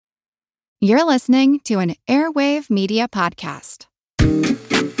You're listening to an Airwave Media Podcast.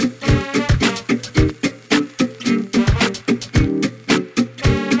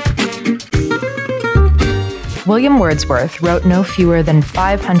 William Wordsworth wrote no fewer than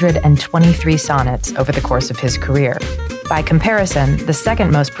 523 sonnets over the course of his career. By comparison, the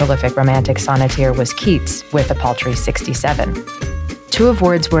second most prolific romantic sonneteer was Keats, with a paltry 67. Two of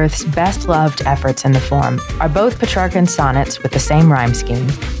Wordsworth's best-loved efforts in the form are both Petrarchan sonnets with the same rhyme scheme,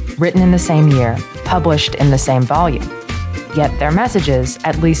 written in the same year, published in the same volume. Yet their messages,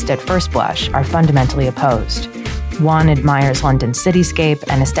 at least at first blush, are fundamentally opposed. One admires London's cityscape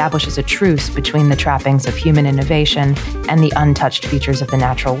and establishes a truce between the trappings of human innovation and the untouched features of the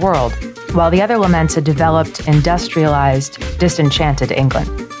natural world, while the other laments a developed, industrialized, disenchanted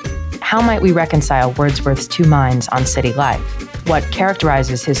England. How might we reconcile Wordsworth's two minds on city life? What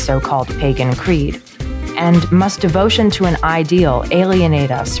characterizes his so-called pagan creed? And must devotion to an ideal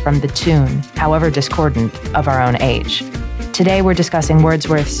alienate us from the tune, however discordant, of our own age? Today we're discussing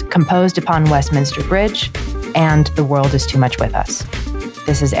Wordsworth's Composed Upon Westminster Bridge and The World Is Too Much With Us.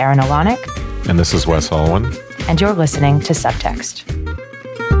 This is Erin Alonic. And this is Wes Alwan. And you're listening to Subtext.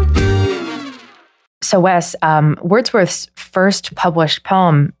 So Wes, Wordsworth's first published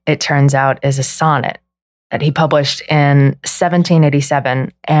poem, it turns out, is a sonnet that he published in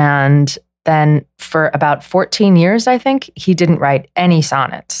 1787. And then for about 14 years, I think, he didn't write any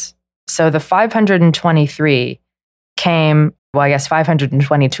sonnets. So the 523 came, well, I guess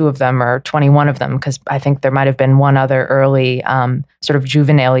 522 of them, or 21 of them, because I think there might have been one other early sort of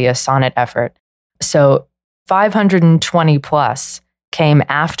juvenilia sonnet effort. So 520 plus came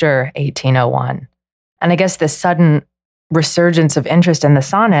after 1801. And I guess this sudden resurgence of interest in the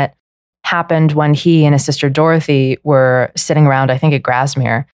sonnet happened when he and his sister Dorothy were sitting around, I think, at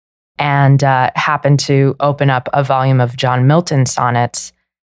Grasmere, and happened to open up a volume of John Milton's sonnets,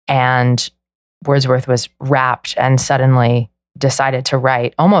 and Wordsworth was rapt and suddenly decided to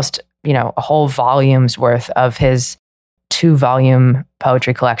write almost, a whole volume's worth of his 2-volume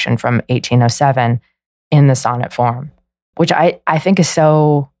poetry collection from 1807 in the sonnet form, which I think is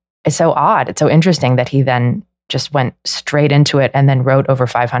so odd. It's so interesting that he then just went straight into it and then wrote over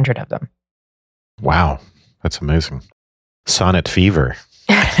 500 of them. Wow, that's amazing. Sonnet fever.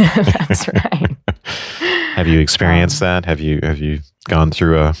 That's right. Have you experienced that? Have you gone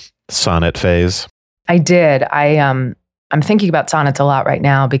through a sonnet phase? I did. I'm thinking about sonnets a lot right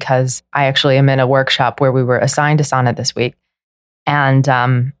now because I actually am in a workshop where we were assigned a sonnet this week. And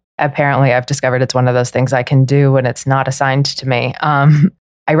apparently I've discovered it's one of those things I can do when it's not assigned to me.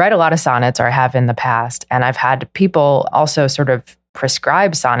 I write a lot of sonnets, or have in the past, and I've had people also sort of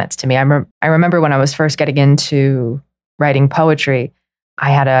prescribe sonnets to me. I remember when I was first getting into writing poetry, I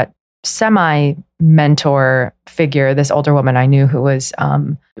had a semi-mentor figure, this older woman I knew who was a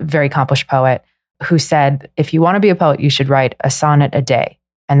very accomplished poet, who said, if you want to be a poet, you should write a sonnet a day.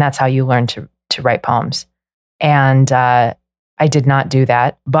 And that's how you learn to write poems. And I did not do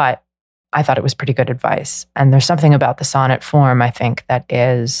that, but I thought it was pretty good advice. And there's something about the sonnet form, I think, that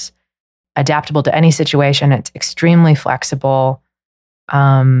is adaptable to any situation. It's extremely flexible.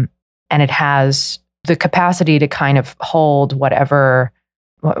 And it has the capacity to kind of hold whatever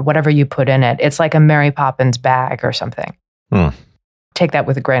you put in it. It's like a Mary Poppins bag or something. Take that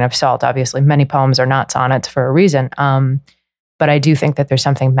with a grain of salt. Obviously, many poems are not sonnets for a reason. But I do think that there's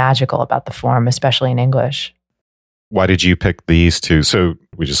something magical about the form, especially in English. Why did you pick these two? So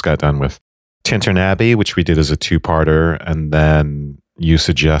we just got done with Tintern Abbey, which we did as a 2-parter, and then you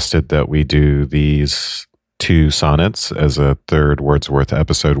suggested that we do these 2 sonnets as a 3rd Wordsworth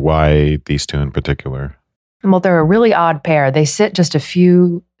episode. Why these 2 in particular? Well, they're a really odd pair. They sit just a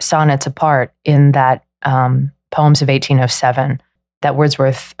few sonnets apart in that Poems of 1807, that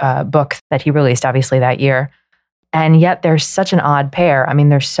Wordsworth book that he released, obviously, that year. And yet they're such an odd pair. I mean,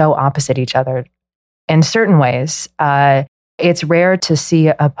 they're so opposite each other. In certain ways, it's rare to see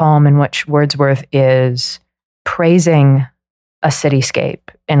a poem in which Wordsworth is praising a cityscape,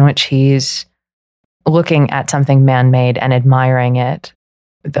 in which he's looking at something man-made and admiring it,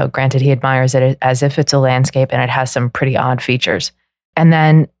 though granted he admires it as if it's a landscape and it has some pretty odd features. And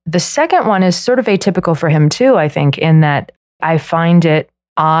then the second one is sort of atypical for him too, I think, in that I find it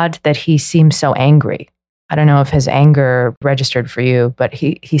odd that he seems so angry. I don't know if his anger registered for you, but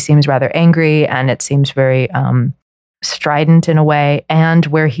he seems rather angry, and it seems very strident in a way. And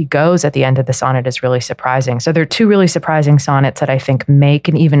where he goes at the end of the sonnet is really surprising. So there are 2 really surprising sonnets that I think make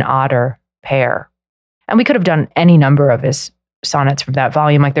an even odder pair. And we could have done any number of his sonnets from that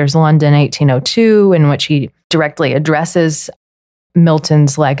volume. Like there's London 1802, in which he directly addresses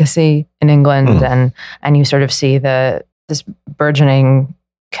Milton's legacy in England, and you sort of see this burgeoning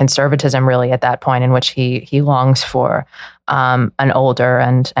conservatism really at that point, in which he longs for an older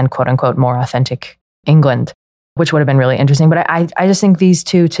and quote unquote more authentic England, which would have been really interesting. But I just think these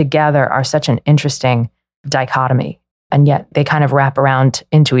two together are such an interesting dichotomy, and yet they kind of wrap around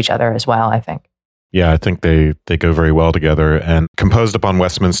into each other as well, I think. Yeah, I think they go very well together. And Composed Upon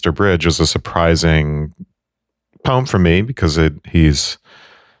Westminster Bridge is a surprising poem for me because he's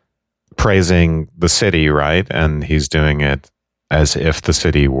praising the city, right? And he's doing it as if the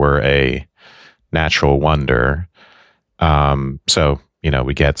city were a natural wonder. So,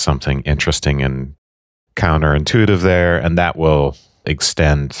 we get something interesting and counterintuitive there, and that will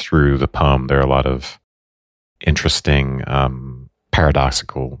extend through the poem. There are a lot of interesting,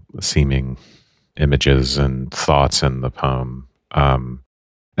 paradoxical seeming images and thoughts in the poem. And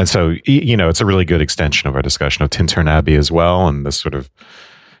so, it's a really good extension of our discussion of Tintern Abbey as well, and this sort of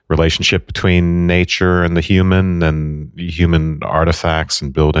relationship between nature and the human artifacts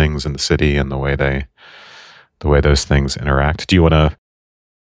and buildings in the city, and the way those things interact. Do you want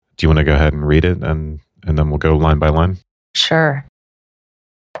to go ahead and read it, and then we'll go line by line? Sure.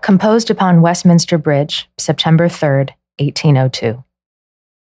 Composed Upon Westminster Bridge, September 3rd, 1802.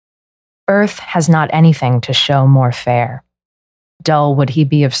 Earth has not anything to show more fair. Dull would he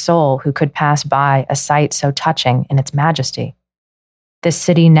be of soul who could pass by a sight so touching in its majesty. This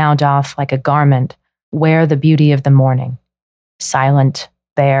city now doth, like a garment, wear the beauty of the morning. Silent,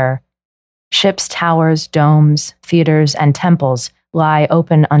 bare, ships, towers, domes, theaters, and temples lie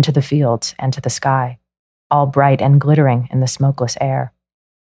open unto the fields and to the sky, all bright and glittering in the smokeless air.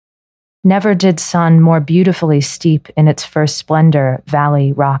 Never did sun more beautifully steep in its first splendor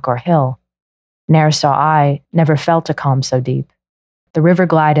valley, rock, or hill. Ne'er saw I, never felt a calm so deep. The river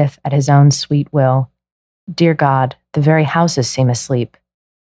glideth at his own sweet will. Dear God, the very houses seem asleep,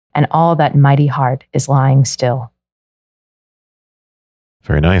 and all that mighty heart is lying still.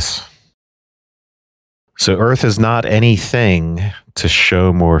 Very nice. So Earth is not anything to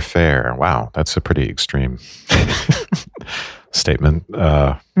show more fair. Wow, that's a pretty extreme statement.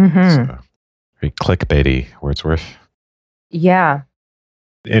 So very clickbaity, Wordsworth. Yeah.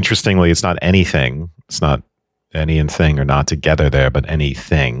 Interestingly, it's not anything. It's not any and thing are not together there, but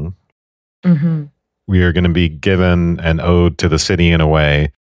anything. Mm-hmm. We are going to be given an ode to the city in a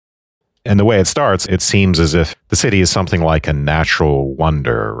way. And the way it starts, it seems as if the city is something like a natural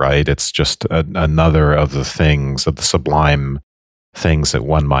wonder, right? It's just another of the things, of the sublime things that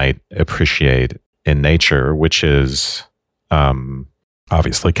one might appreciate in nature, which is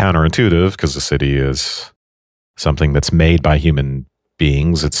obviously counterintuitive because the city is something that's made by human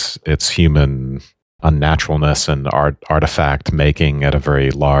beings. It's human unnaturalness and artifact making at a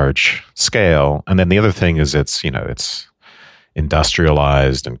very large scale. And then the other thing is it's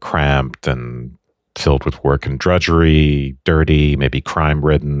industrialized and cramped and filled with work and drudgery, dirty, maybe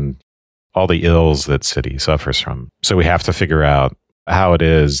crime-ridden, all the ills that city suffers from. So we have to figure out how it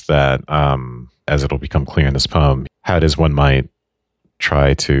is that, as it'll become clear in this poem, how it is one might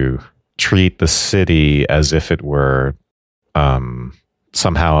try to treat the city as if it were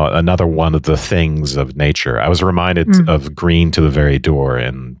somehow another one of the things of nature. I was reminded of Green to the Very Door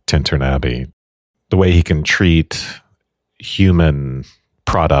in Tintern Abbey. The way he can treat human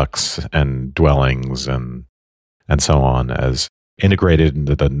products and dwellings and so on as integrated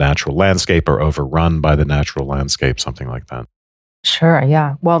into the natural landscape or overrun by the natural landscape, something like that. Sure,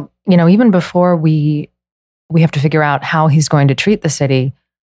 yeah. Well, even before we have to figure out how he's going to treat the city,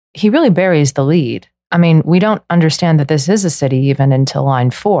 he really buries the lead. I mean, we don't understand that this is a city even until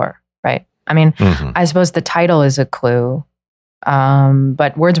line 4, right? I mean, I suppose the title is a clue,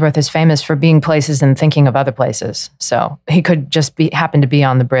 but Wordsworth is famous for being places and thinking of other places. So he could just happen to be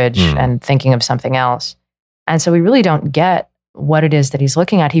on the bridge and thinking of something else. And so we really don't get what it is that he's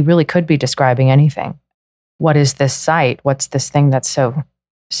looking at. He really could be describing anything. What is this sight? What's this thing that's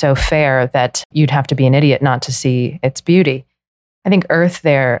so fair that you'd have to be an idiot not to see its beauty? I think earth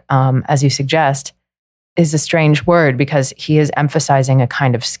there, as you suggest, is a strange word because he is emphasizing a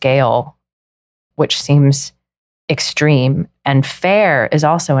kind of scale which seems extreme. And fair is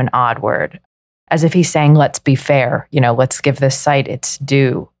also an odd word, as if he's saying, let's be fair, let's give this sight its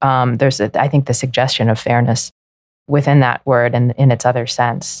due. There's, I think, the suggestion of fairness within that word and in its other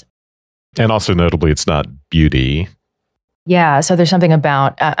sense. And also notably, it's not beauty. Yeah, so there's something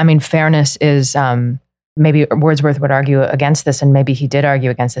about, fairness is, maybe Wordsworth would argue against this, and maybe he did argue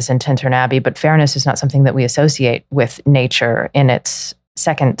against this in Tintern Abbey, but fairness is not something that we associate with nature in its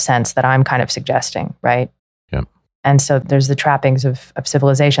second sense that I'm kind of suggesting, right? Yeah. And so there's the trappings of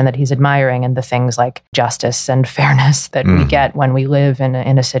civilization that he's admiring and the things like justice and fairness that we get when we live in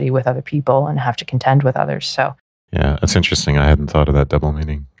a city with other people and have to contend with others. So Yeah, that's interesting. I hadn't thought of that double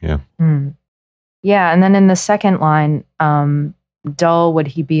meaning. Yeah. Yeah, and then in the second line, dull would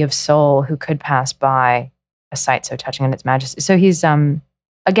he be of soul who could pass by a sight so touching in its majesty. So he's,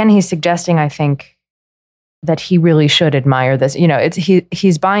 again, he's suggesting, I think, that he really should admire this. You know,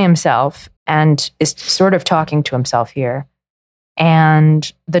 he's by himself and is sort of talking to himself here.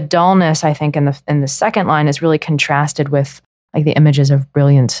 And the dullness, I think, in the second line is really contrasted with like the images of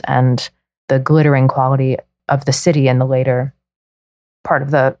brilliance and the glittering quality of the city in the later part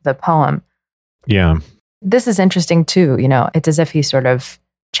of the poem. Yeah. This is interesting too. You know, it's as if he's sort of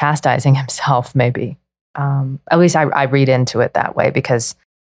chastising himself, maybe. At least I read into it that way, because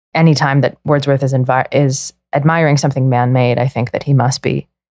anytime that Wordsworth is admiring something man-made, I think that he must be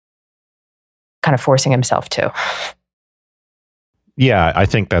kind of forcing himself to. Yeah, I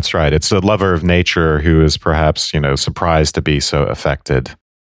think that's right. It's a lover of nature who is perhaps, surprised to be so affected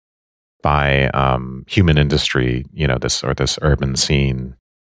by human industry, this urban scene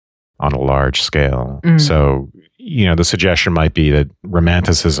on a large scale. So, the suggestion might be that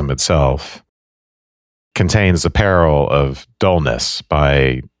romanticism itself contains the peril of dullness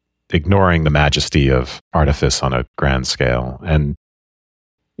by ignoring the majesty of artifice on a grand scale. And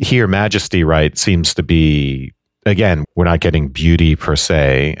here, majesty, right, seems to be, again, we're not getting beauty per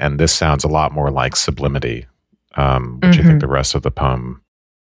se, and this sounds a lot more like sublimity, which I think the rest of the poem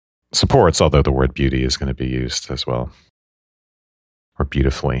supports, although the word beauty is going to be used as well, or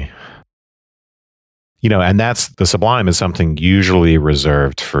beautifully. And that's, the sublime is something usually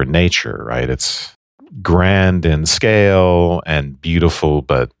reserved for nature, right? It's grand in scale and beautiful,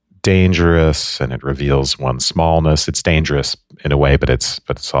 but dangerous, and it reveals one's smallness. It's dangerous in a way, but it's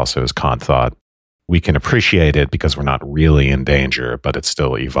also, as Kant thought, we can appreciate it because we're not really in danger, but it's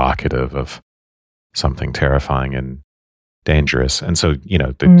still evocative of something terrifying and dangerous. And so,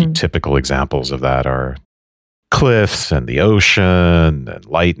 the typical examples of that are cliffs and the ocean and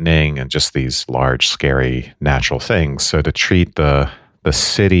lightning and just these large, scary natural things. So to treat the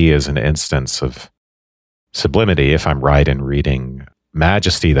city as an instance of sublimity, if I'm right in reading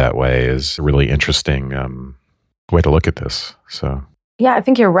majesty that way, is a really interesting way to look at this. So yeah, I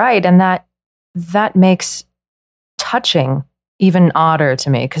think you're right. And that makes touching even odder to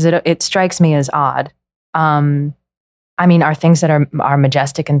me, because it strikes me as odd. I mean, are things that are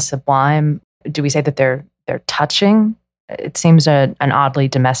majestic and sublime, do we say that they're touching? It seems an oddly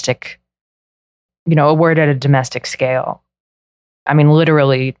domestic, a word at a domestic scale. I mean,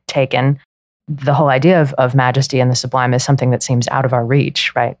 literally taken, the whole idea of majesty and the sublime is something that seems out of our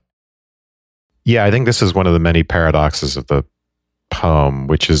reach, right? Yeah, I think this is one of the many paradoxes of the poem,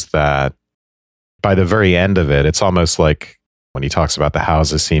 which is that by the very end of it, it's almost like when he talks about the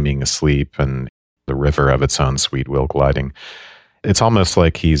houses seeming asleep and the river of its own sweet will gliding, it's almost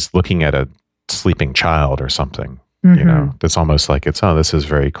like he's looking at a sleeping child or something, It's almost like this is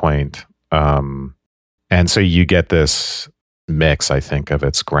very quaint. And so you get this mix, I think, of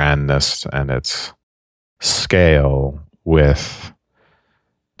its grandness and its scale with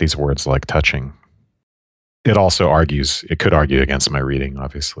these words like touching. It could argue against my reading,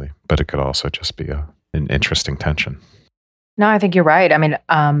 obviously, but it could also just be an interesting tension. No, I think you're right. I mean,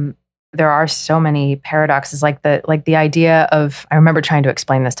 there are so many paradoxes, like the idea of, I remember trying to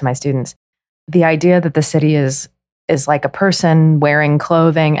explain this to my students, the idea that the city is like a person wearing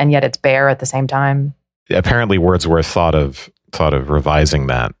clothing and yet it's bare at the same time. Apparently Wordsworth thought of revising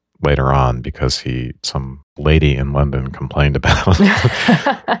that later on because some lady in London complained about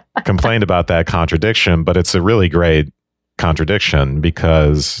that contradiction, but it's a really great contradiction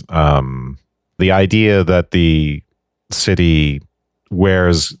because the idea that the city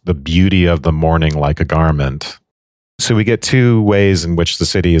wears the beauty of the morning like a garment. So we get two ways in which the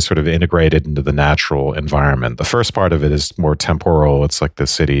city is sort of integrated into the natural environment. The first part of it is more temporal. It's like the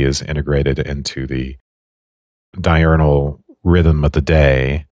city is integrated into the diurnal rhythm of the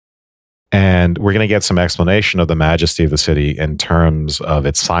day. And we're going to get some explanation of the majesty of the city in terms of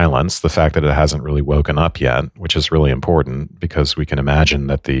its silence, the fact that it hasn't really woken up yet, which is really important because we can imagine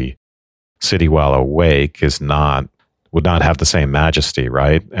that the city while awake would not have the same majesty,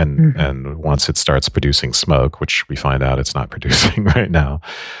 right? And once it starts producing smoke, which we find out it's not producing right now,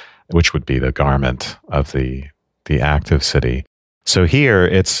 which would be the garment of the active city. So here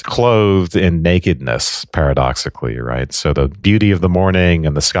it's clothed in nakedness, paradoxically, right? So the beauty of the morning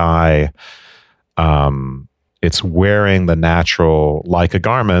and the sky, it's wearing the natural like a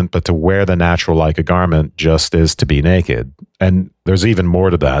garment, but to wear the natural like a garment just is to be naked. And there's even more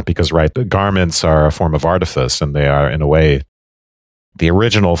to that because, right, the garments are a form of artifice and they are, in a way, the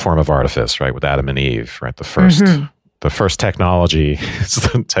original form of artifice, right, with Adam and Eve, right? The first technology is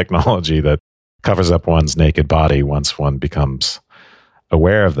the technology that covers up one's naked body once one becomes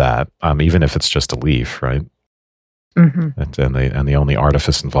aware of that, even if it's just a leaf, right? Mm-hmm. And the only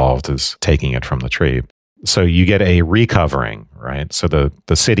artifice involved is taking it from the tree. So you get a recovering, right? So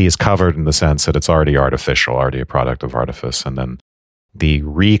the city is covered in the sense that it's already artificial, already a product of artifice. And then the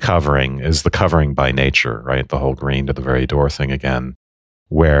recovering is the covering by nature, right? The whole green to the very door thing again,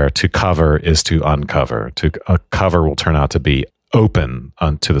 where to cover is to uncover. A cover will turn out to be open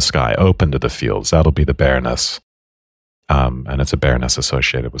unto the sky, open to the fields. That'll be the bareness. And it's a bareness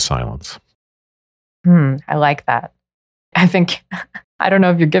associated with silence. I like that. I think, I don't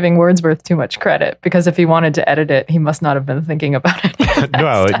know if you're giving Wordsworth too much credit, because if he wanted to edit it, he must not have been thinking about it.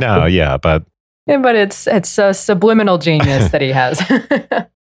 No, yeah, but... Yeah, but it's a subliminal genius that he has.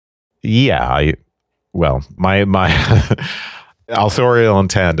 Yeah, my authorial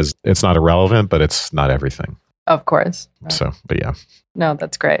intent is it's not irrelevant, but it's not everything. Of course. So, but yeah. No,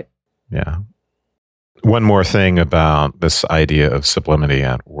 that's great. Yeah. One more thing about this idea of sublimity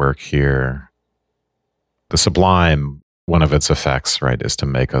at work here. The sublime, one of its effects, right, is to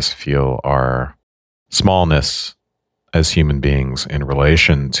make us feel our smallness as human beings in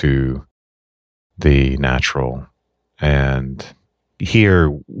relation to the natural. And here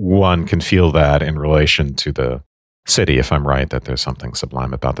one can feel that in relation to the city, if I'm right, that there's something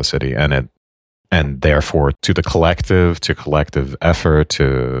sublime about the city, and therefore to the collective, to collective effort,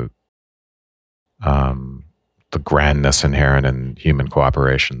 to the grandness inherent in human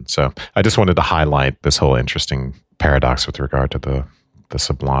cooperation. So I just wanted to highlight this whole interesting paradox with regard to the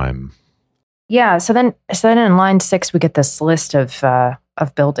sublime. Yeah. So then in line 6 we get this list of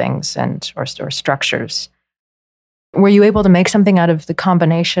buildings or structures. Were you able to make something out of the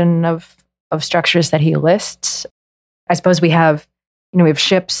combination of structures that he lists? I suppose we have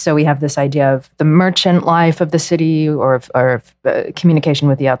ships, so we have this idea of the merchant life of the city, or communication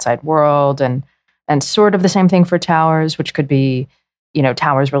with the outside world, and sort of the same thing for towers, which could be,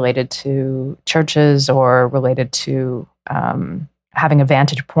 towers related to churches or related to having a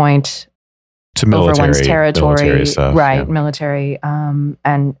vantage point to military, over one's territory, military stuff, right? Yeah. Military,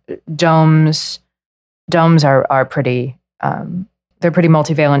 and domes are pretty. They're pretty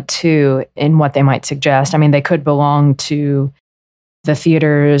multivalent too in what they might suggest. I mean, they could belong to the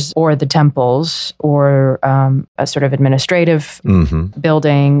theaters or the temples, or a sort of administrative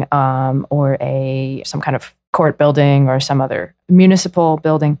building, or some kind of court building, or some other municipal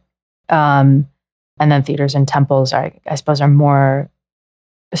building. And then theaters and temples I suppose are more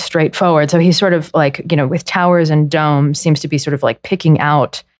straightforward. So he's sort of like, with towers and domes, seems to be sort of like picking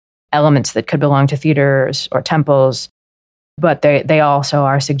out elements that could belong to theaters or temples, but they also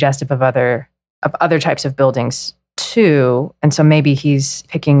are suggestive of other types of buildings too. And so maybe he's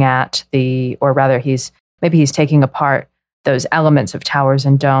picking at maybe he's taking apart those elements of towers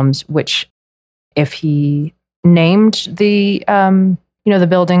and domes, which if he named the the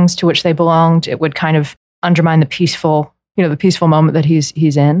buildings to which they belonged, it would kind of undermine the peaceful moment that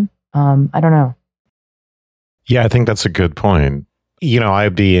he's in. I don't know. Yeah, I think that's a good point.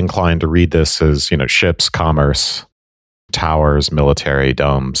 I'd be inclined to read this as, ships, commerce, towers, military,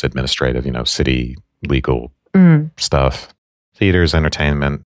 domes, administrative, city, legal stuff, theaters,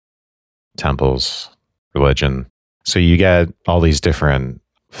 entertainment, temples, religion. So you get all these different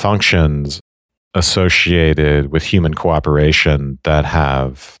functions associated with human cooperation that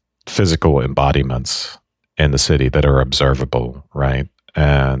have physical embodiments in the city that are observable, right?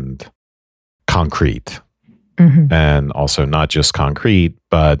 And concrete. And also not just concrete,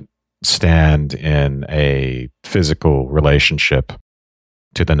 but stand in a physical relationship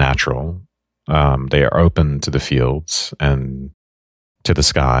to the natural. They are open to the fields and to the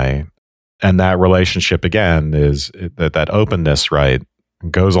sky. And that relationship, again, is that openness, right,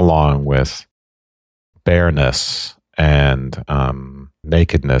 goes along with bareness and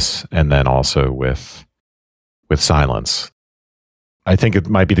nakedness, and then also with silence. I think it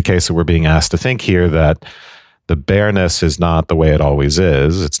might be the case that we're being asked to think here that the bareness is not the way it always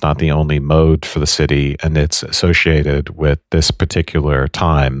is. It's not the only mode for the city, and it's associated with this particular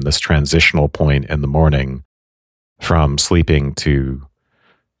time, this transitional point in the morning from sleeping to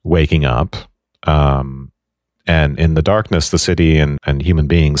waking up. And in the darkness, the city and human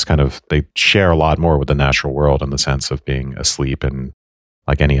beings they share a lot more with the natural world in the sense of being asleep and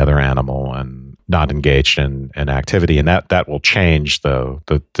like any other animal and not engaged in activity. And that will change, though.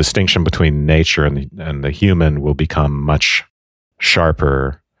 The distinction between nature and the human will become much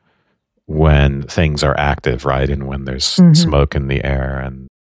sharper when things are active, right? And when there's smoke in the air, and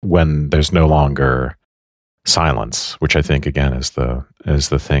when there's no longer silence, which I think, again, is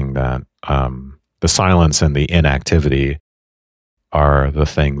the thing that the silence and the inactivity are the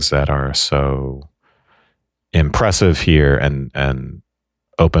things that are so impressive here and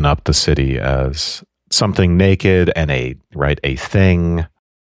open up the city as something naked and a thing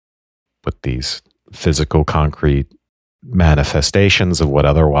with these physical concrete manifestations of what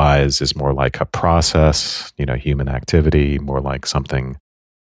otherwise is more like a process, human activity, more like something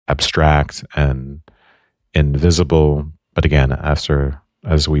abstract and invisible. But again,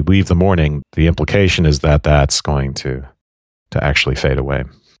 as we leave the morning, the implication is that that's going to actually fade away.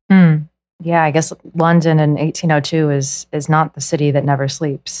 Yeah, I guess London in 1802 is not the city that never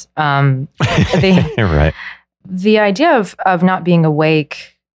sleeps. Right. The idea of not being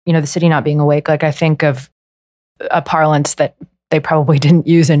awake, the city not being awake, like I think of a parlance that they probably didn't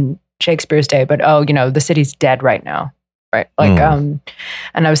use in Shakespeare's day, but the city's dead right now, right? Like, and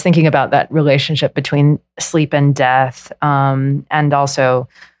I was thinking about that relationship between sleep and death, and also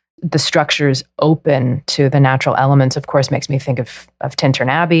the structures open to the natural elements, of course, makes me think of Tintern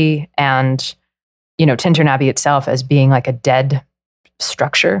Abbey and, Tintern Abbey itself as being like a dead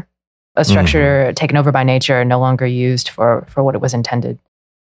structure, a structure taken over by nature and no longer used for what it was intended.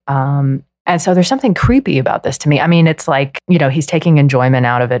 And so there's something creepy about this to me. I mean, it's like, he's taking enjoyment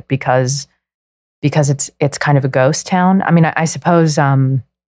out of it because it's kind of a ghost town. I mean, I suppose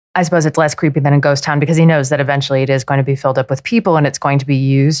it's less creepy than a ghost town because he knows that eventually it is going to be filled up with people and it's going to be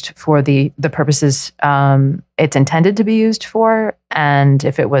used for the purposes it's intended to be used for. And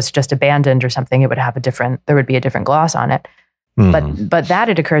if it was just abandoned or something, there would be a different gloss on it. But that,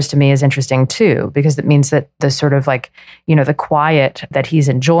 it occurs to me, is interesting too, because it means that the sort of like, the quiet that he's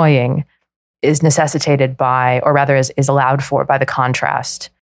enjoying is necessitated by, or rather is allowed for by the contrast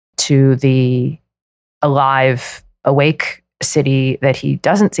to the alive, awake city that he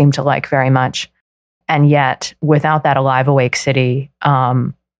doesn't seem to like very much. And yet, without that alive, awake city,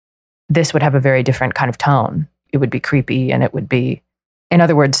 this would have a very different kind of tone. It would be creepy, and it would be, in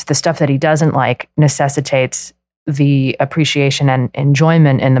other words, the stuff that he doesn't like necessitates the appreciation and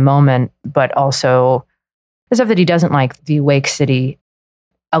enjoyment in the moment, but also the stuff that he doesn't like, the awake city,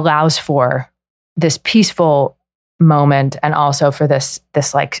 allows for this peaceful moment and also for this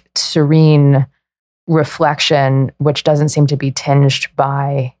like serene reflection, which doesn't seem to be tinged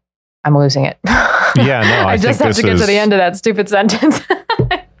by, I'm losing it. Yeah, no, I just have to get to the end of that stupid sentence.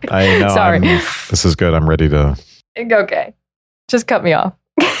 I know. Sorry. This is good. I'm ready to. Okay. Just cut me off.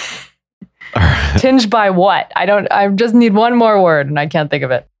 Right. Tinged by what? I just need one more word and I can't think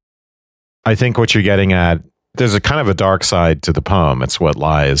of it. I think what you're getting at, there's a kind of a dark side to the poem. It's what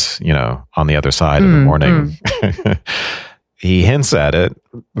lies, on the other side in the morning. He hints at it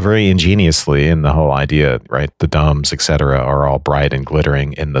very ingeniously in the whole idea, right? The domes, etc., are all bright and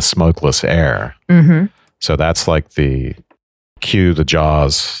glittering in the smokeless air. Mm-hmm. So that's like the cue the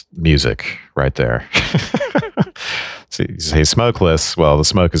Jaws music right there. So you say smokeless, well, the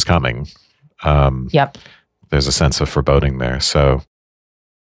smoke is coming. Yep. There's a sense of foreboding there. So,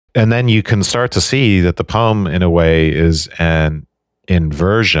 and then you can start to see that the poem, in a way, is an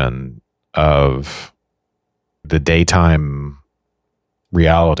inversion of the daytime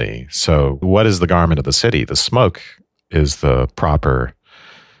reality. So, what is the garment of the city? The smoke is the proper,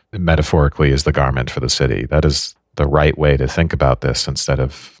 metaphorically, is the garment for the city. That is the right way to think about this instead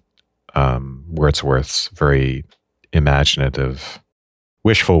of Wordsworth's very imaginative,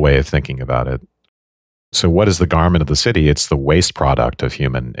 wishful way of thinking about it. So what is the garment of the city? It's the waste product of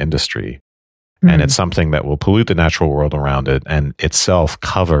human industry. Mm-hmm. And it's something that will pollute the natural world around it and itself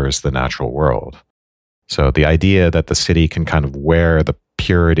covers the natural world. So the idea that the city can kind of wear the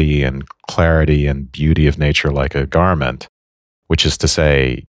purity and clarity and beauty of nature like a garment, which is to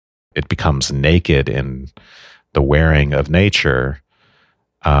say it becomes naked in the wearing of nature,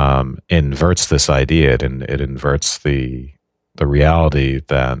 inverts this idea. It inverts the reality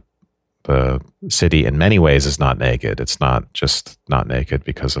that the city in many ways is not naked. It's not just not naked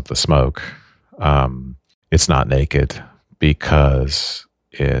because of the smoke. It's not naked because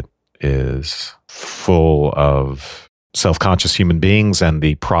it is full of self-conscious human beings and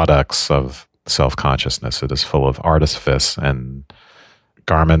the products of self-consciousness. It is full of artifice, and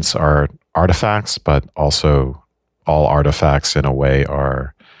garments are artifacts, but also all artifacts in a way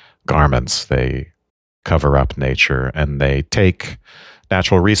are garments. They cover up nature and they take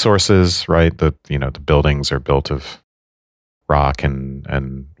natural resources, right? The buildings are built of rock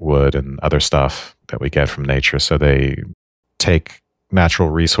and wood and other stuff that we get from nature. So they take natural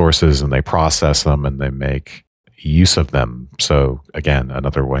resources and they process them and they make use of them. So again,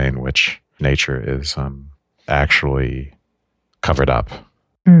 another way in which nature is actually covered up.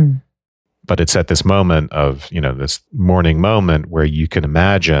 Mm. But it's at this moment of, this morning moment where you can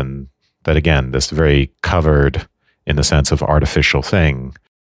imagine that, again, this very covered in the sense of artificial thing,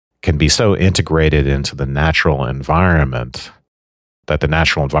 can be so integrated into the natural environment that the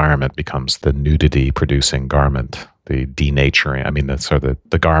natural environment becomes the nudity-producing garment, the denaturing. I mean, that's sort of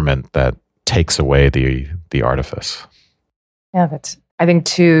the garment that takes away the artifice. Yeah, that's, I think,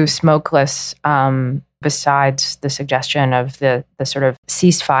 too, Smokeless, besides the suggestion of the sort of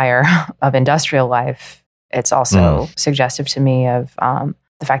ceasefire of industrial life, it's also suggestive to me of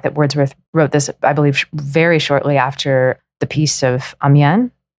the fact that Wordsworth wrote this, I believe, very shortly after the Peace of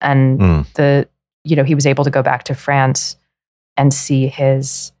Amiens. And he was able to go back to France and see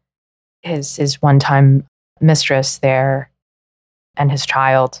his one-time mistress there and his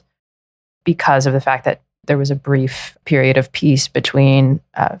child, because of the fact that there was a brief period of peace between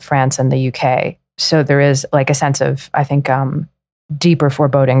France and the UK. So there is like a sense of, I think, deeper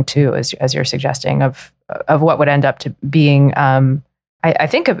foreboding too, as you're suggesting, of what would end up to being, I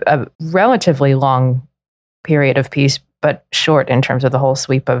think, a relatively long period of peace, but short in terms of the whole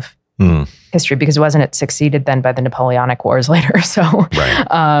sweep of history, because wasn't it succeeded then by the Napoleonic Wars later? So,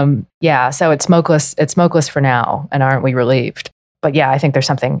 right. So it's smokeless. It's smokeless for now, and aren't we relieved? But yeah, I think there's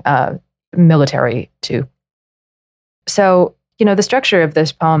something military too. So, the structure of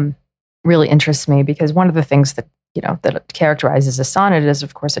this poem really interests me, because one of the things that characterizes a sonnet is,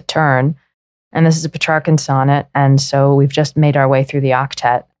 of course, a turn. And this is a Petrarchan sonnet. And so we've just made our way through the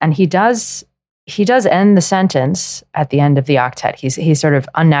octet. And he does end the sentence at the end of the octet. He's sort of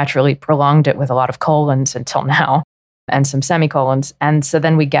unnaturally prolonged it with a lot of colons until now, and some semicolons. And so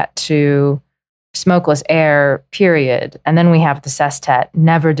then we get to smokeless air, period. And then we have the sestet,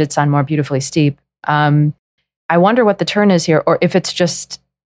 never did sun more beautifully steep. I wonder what the turn is here, or if it's just,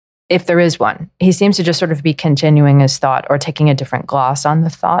 if there is one. He seems to just sort of be continuing his thought or taking a different gloss on the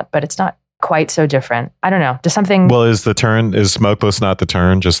thought, but it's not quite so different. I don't know. Does something... Well, is smokeless not the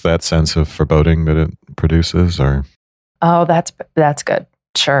turn, just that sense of foreboding that it produces, or... Oh, that's good.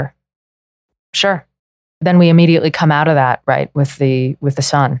 Sure. Then we immediately come out of that, right, with the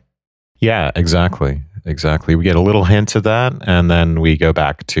sun. Yeah, exactly. We get a little hint of that, and then we go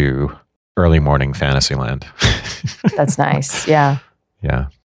back to early morning Fantasyland. That's nice. Yeah. Yeah.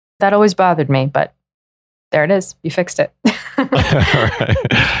 That always bothered me, but there it is. You fixed it. Right.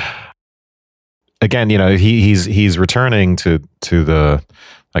 Again, he's returning to the,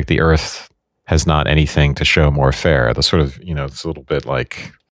 like, the earth has not anything to show more fair. The sort of, it's a little bit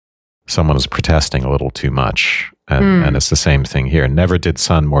like someone is protesting a little too much. And it's the same thing here. Never did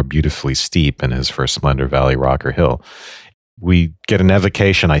sun more beautifully steep in his first splendor, valley, rock, or hill. We get an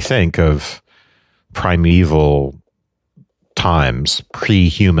evocation, I think, of primeval times,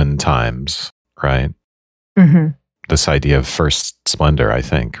 pre-human times, right? Mm-hmm. This idea of first splendor, I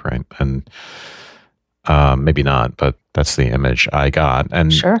think, right? And maybe not, but that's the image I got.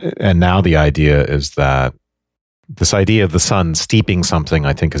 And sure. And now the idea is that this idea of the sun steeping something,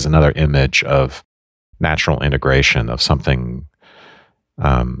 I think, is another image of natural integration of something.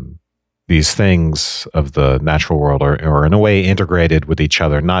 These things of the natural world are in a way integrated with each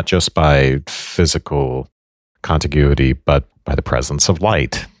other, not just by physical contiguity, but by the presence of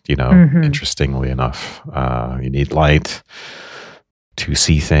light. Interestingly enough, you need light to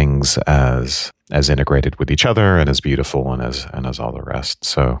see things as integrated with each other and as beautiful and as all the rest.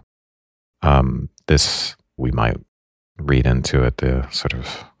 So this, we might read into it, the sort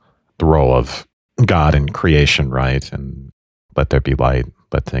of the role of God in creation, right? And let there be light,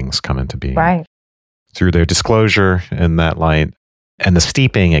 let things come into being. Right. Through their disclosure in that light. And the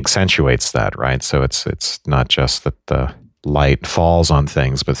steeping accentuates that, right? So it's not just that the light falls on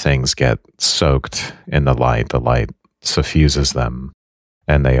things, but things get soaked in the light. The light suffuses them,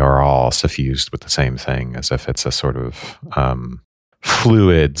 and they are all suffused with the same thing, as if it's a sort of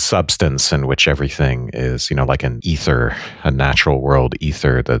fluid substance in which everything is, like an ether, a natural world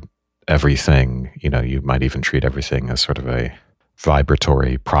ether, that everything, you might even treat everything as sort of a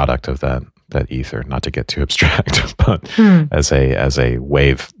vibratory product of that ether, not to get too abstract, but as a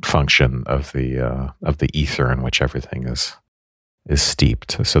wave function of the ether in which everything is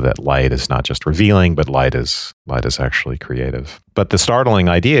steeped, so that light is not just revealing, but light is actually creative. But the startling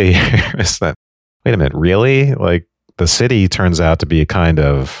idea here is that, wait a minute, really? Like, the city turns out to be a kind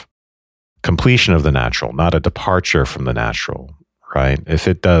of completion of the natural, not a departure from the natural, right? If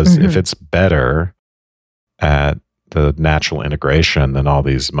it's better at the natural integration than all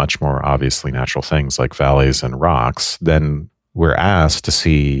these much more obviously natural things like valleys and rocks, then we're asked to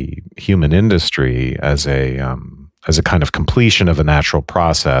see human industry as a kind of completion of a natural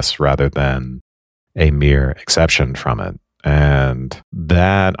process rather than a mere exception from it. And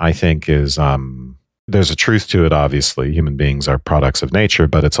that, I think, is there's a truth to it, obviously. Human beings are products of nature,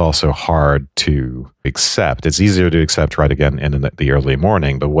 but it's also hard to accept. It's easier to accept right again in the early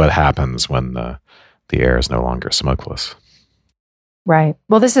morning, but what happens when the air is no longer smokeless? Right.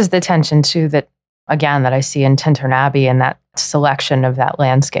 Well, this is the tension too that I see in Tintern Abbey and that selection of that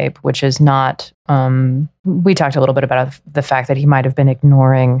landscape, which is not, we talked a little bit about the fact that he might have been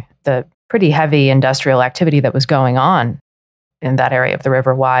ignoring the pretty heavy industrial activity that was going on in that area of the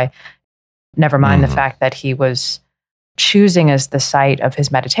River Wye. Never mind the fact that he was choosing as the site of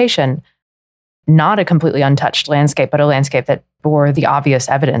his meditation, not a completely untouched landscape, but a landscape that bore the obvious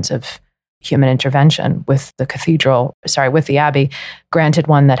evidence of human intervention with the abbey, granted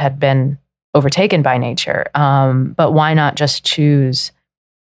one that had been overtaken by nature. But why not just choose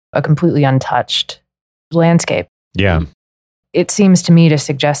a completely untouched landscape? Yeah. It seems to me to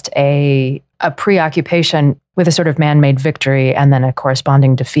suggest a preoccupation with a sort of man-made victory and then a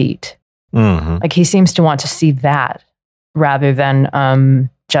corresponding defeat. Mm-hmm. Like he seems to want to see that rather than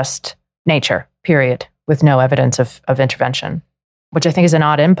just nature, period, with no evidence of intervention, which I think is an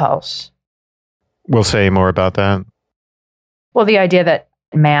odd impulse. We'll say more about that. Well, the idea that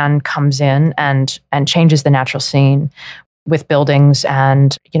man comes in and changes the natural scene with buildings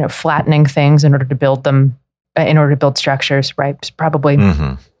and, flattening things in order to build them, in order to build structures, right? It's probably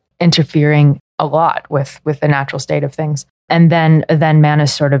interfering a lot with the natural state of things. And then man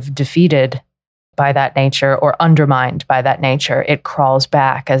is sort of defeated by that nature or undermined by that nature. It crawls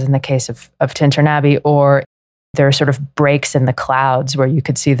back, as in the case of Tintern Abbey, or there are sort of breaks in the clouds where you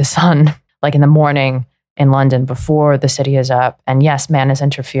could see the sun, like in the morning in London before the city is up. And yes, man has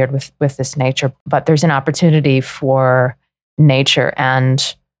interfered with this nature, but there's an opportunity for nature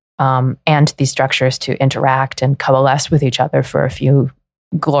and these structures to interact and coalesce with each other for a few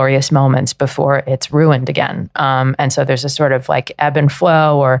glorious moments before it's ruined again. And so there's a sort of like ebb and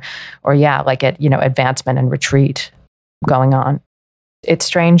flow or advancement and retreat going on. It's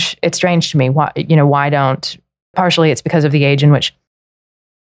strange to me. Why don't, partially it's because of the age in which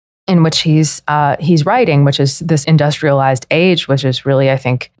he's writing, which is this industrialized age, which is really, I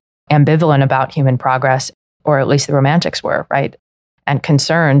think, ambivalent about human progress, or at least the Romantics were, right? And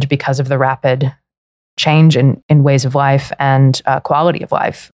concerned because of the rapid change in ways of life and quality of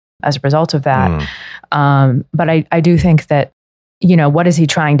life as a result of that. But I do think that, what is he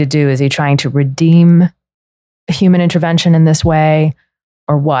trying to do? Is he trying to redeem human intervention in this way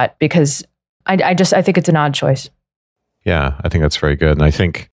or what? Because I think it's an odd choice. Yeah, I think that's very good. And I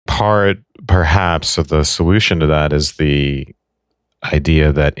think part, perhaps, of the solution to that is the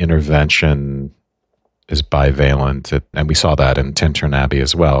idea that intervention is bivalent. And we saw that in Tintern Abbey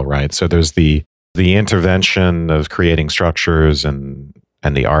as well, right? So there's the intervention of creating structures and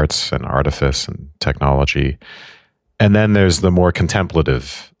the arts and artifice and technology. And then there's the more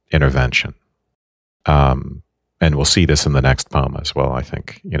contemplative intervention. And we'll see this in the next poem as well, I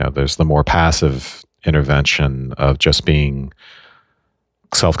think. There's the more passive intervention of just being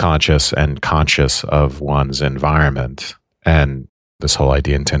self-conscious and conscious of one's environment. And this whole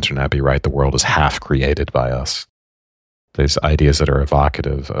idea in Tintern Abbey, right? The world is half created by us. There's ideas that are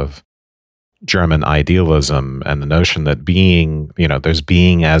evocative of German idealism and the notion that being, there's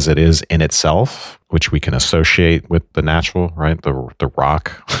being as it is in itself, which we can associate with the natural, right? The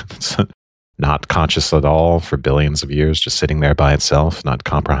rock, it's not conscious at all for billions of years, just sitting there by itself, not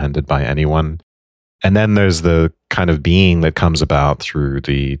comprehended by anyone. And then there's the kind of being that comes about through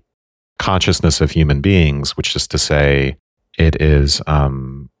the consciousness of human beings, which is to say, it is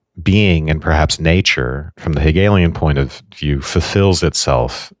being, and perhaps nature, from the Hegelian point of view, fulfills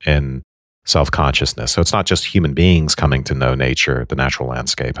itself in self-consciousness. So it's not just human beings coming to know nature, the natural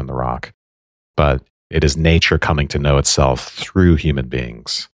landscape and the rock, but it is nature coming to know itself through human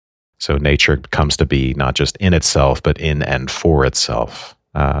beings. So nature comes to be not just in itself, but in and for itself.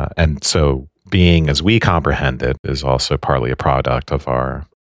 And so being as we comprehend it is also partly a product of our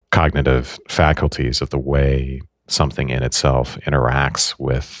cognitive faculties, of the way something in itself interacts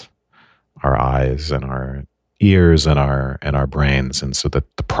with our eyes and our ears and our brains. And so that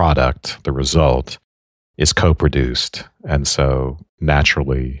the product, the result, is co-produced. And so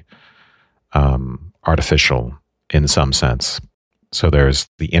naturally artificial in some sense. So there's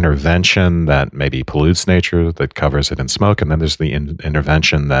the intervention that maybe pollutes nature, that covers it in smoke. And then there's the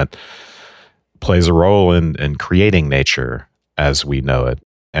intervention that plays a role in creating nature as we know it.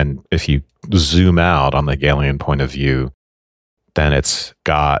 And if you zoom out on the Hegelian point of view, then it's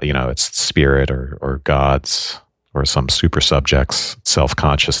God, it's spirit or God's or some super subject's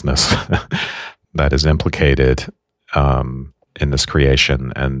self-consciousness that is implicated in this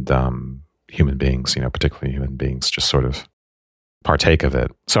creation. And human beings, particularly human beings, just sort of partake of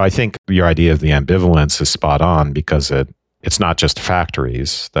it. So I think your idea of the ambivalence is spot on because it's not just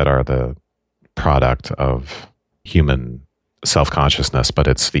factories that are the product of human self-consciousness, but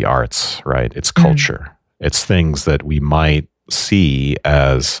it's the arts, right? It's culture. It's things that we might see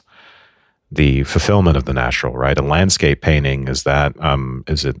as the fulfillment of the natural, right? A landscape painting, is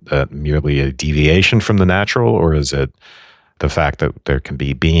it merely a deviation from the natural, or is it the fact that there can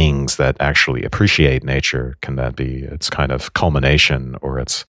be beings that actually appreciate nature? Can that be its kind of culmination or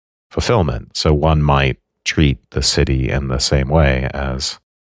its fulfillment? So one might treat the city in the same way as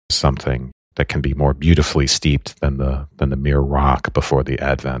something that can be more beautifully steeped than the mere rock before the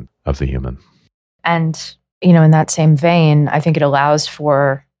advent of the human. And, in that same vein, I think it allows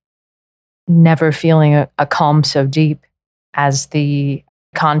for never feeling a calm so deep as the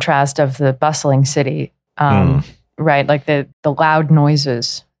contrast of the bustling city, right? Like the loud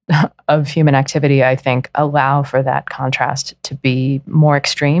noises of human activity, I think, allow for that contrast to be more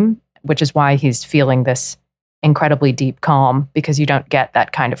extreme, which is why he's feeling this incredibly deep calm, because you don't get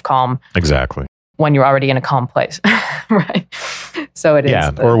that kind of calm exactly when you're already in a calm place, right? So it is.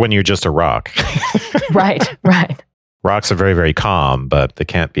 Yeah, or when you're just a rock. Right. Rocks are very, very calm, but they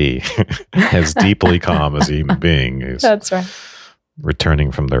can't be as deeply calm as a human being who's That's right.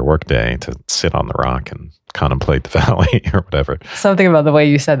 returning from their workday to sit on the rock and contemplate the valley or whatever. Something about the way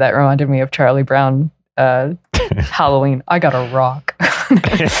you said that reminded me of Charlie Brown Halloween. I got a rock.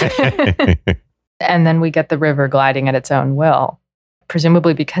 And then we get the river gliding at its own will,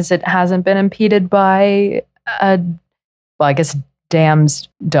 presumably because it hasn't been impeded by, I guess dams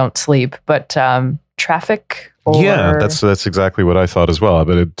don't sleep, but traffic. Yeah, that's exactly what I thought as well.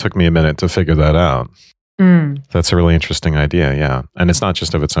 But it took me a minute to figure that out. That's a really interesting idea, yeah. And it's not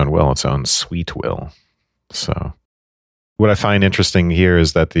just of its own will, its own sweet will. So what I find interesting here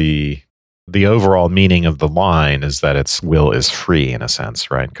is that the overall meaning of the line is that its will is free in a sense,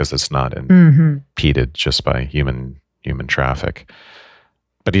 right? Because it's not impeded just by human traffic.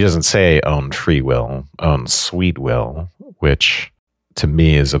 But he doesn't say own free will, own sweet will, which to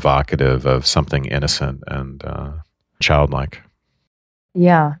me is evocative of something innocent and childlike.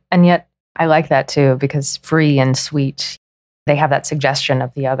 Yeah. And yet I like that too, because free and sweet, they have that suggestion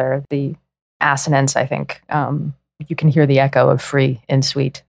of the other, the assonance, I think. You can hear the echo of free and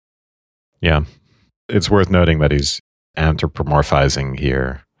sweet. Yeah. It's worth noting that he's anthropomorphizing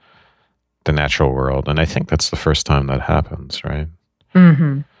here the natural world. And I think that's the first time that happens, right?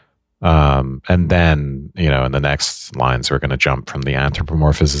 Mm-hmm. And then, in the next lines, we're going to jump from the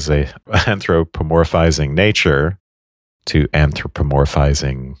anthropomorphizing nature to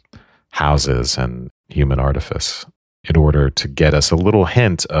anthropomorphizing houses and human artifice in order to get us a little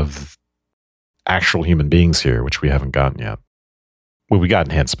hint of actual human beings here, which we haven't gotten yet. Well, we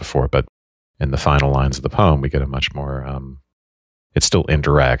gotten hints before, but in the final lines of the poem, we get a much more, it's still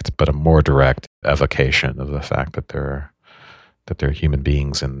indirect, but a more direct evocation of the fact that there are human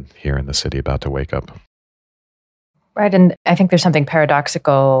beings here in the city about to wake up. Right. And I think there's something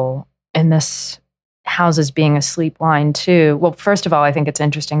paradoxical in this houses being asleep line too. Well, first of all, I think it's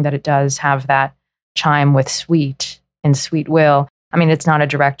interesting that it does have that chime with sweet and sweet will. I mean, it's not a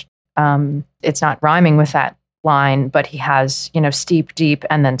direct, it's not rhyming with that line, but he has, steep, deep,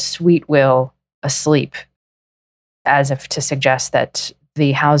 and then sweet will asleep, as if to suggest that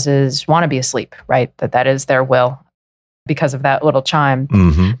the houses want to be asleep, right? That is their will because of that little chime.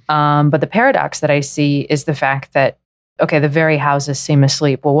 Mm-hmm. But the paradox that I see is the fact that, okay, the very houses seem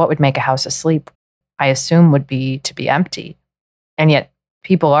asleep. Well, what would make a house asleep? I assume would be to be empty. And yet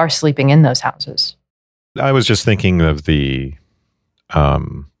people are sleeping in those houses. I was just thinking of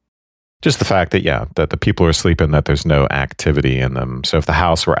just the fact that, that the people are asleep and that there's no activity in them. So if the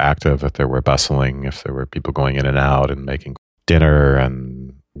house were active, if there were bustling, if there were people going in and out and making dinner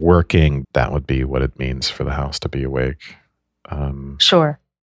and working, that would be what it means for the house to be awake. Sure.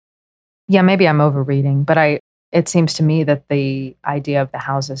 Yeah, maybe I'm overreading, but it seems to me that the idea of the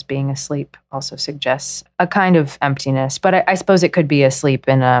houses being asleep also suggests a kind of emptiness. But I suppose it could be asleep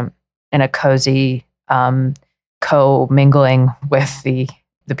in a cozy co-mingling with the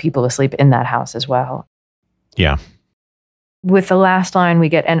people asleep in that house as well. Yeah. With the last line we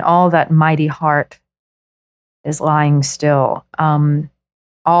get, and all that mighty heart is lying still.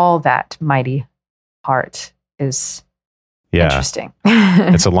 All that mighty heart is interesting.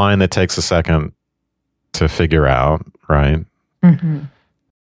 It's a line that takes a second to figure out, right? Mm-hmm.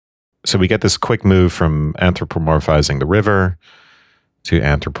 So we get this quick move from anthropomorphizing the river to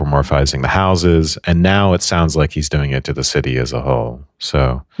anthropomorphizing the houses. And now it sounds like he's doing it to the city as a whole.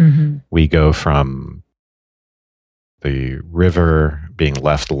 So we go from the river being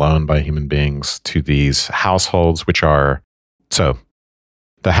left alone by human beings to these households, which are So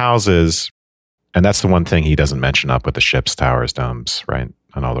the houses, and that's the one thing he doesn't mention up with the ships, towers, domes, right?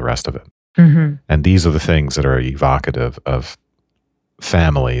 And all the rest of it. Mm-hmm. And these are the things that are evocative of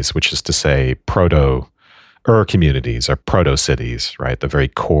families, which is to say communities or proto-cities, right? The very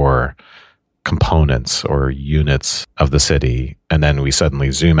core components or units of the city. And then we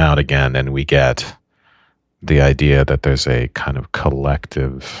suddenly zoom out again and we get the idea that there's a kind of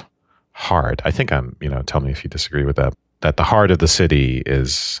collective heart. I think tell me if you disagree with that the heart of the city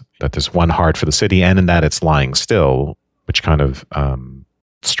is that there's one heart for the city, and in that it's lying still, which kind of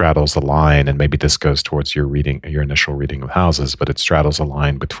straddles the line. And maybe this goes towards your initial reading of Houses, but it straddles a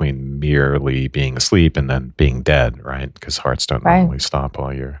line between merely being asleep and then being dead, right? Because hearts don't normally stop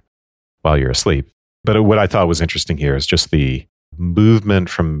while you're asleep. But what I thought was interesting here is just the movement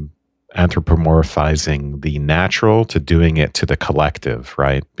from anthropomorphizing the natural to doing it to the collective,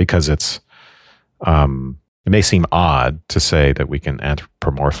 right? Because it may seem odd to say that we can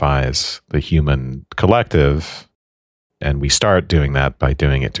anthropomorphize the human collective, and we start doing that by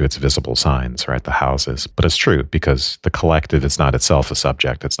doing it to its visible signs, right? The houses. But it's true, because the collective is not itself a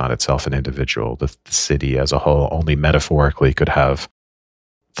subject. It's not itself an individual. The city as a whole only metaphorically could have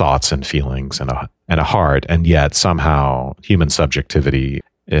thoughts and feelings and a heart. And yet somehow human subjectivity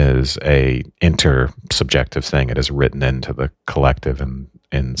is a intersubjective thing. It is written into the collective and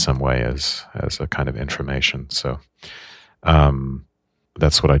in some way as a kind of information. So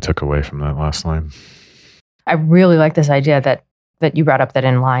that's what I took away from that last line. I really like this idea that you brought up, that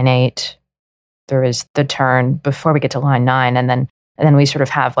in line 8, there is the turn before we get to line 9. And then we sort of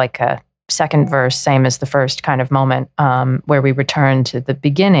have like a second verse, same as the first kind of moment, where we return to the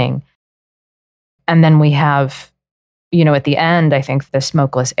beginning. And then we have, at the end, I think the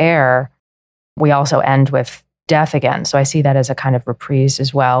smokeless air, we also end with death again. So I see that as a kind of reprise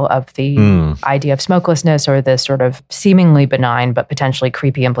as well of the idea of smokelessness, or the sort of seemingly benign but potentially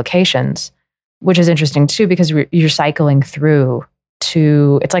creepy implications, which is interesting too, because you're cycling through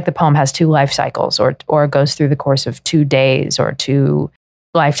it's like the poem has 2 life cycles, or goes through the course of 2 days or 2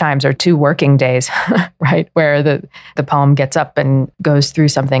 lifetimes or 2 working days, right? Where the poem gets up and goes through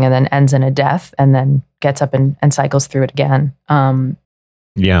something and then ends in a death, and then gets up and cycles through it again.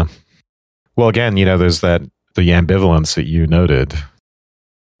 Yeah. Well, again, there's the ambivalence that you noted.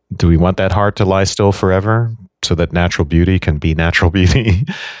 Do we want that heart to lie still forever so that natural beauty can be natural beauty?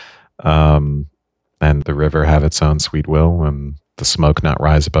 And the river have its own sweet will, and the smoke not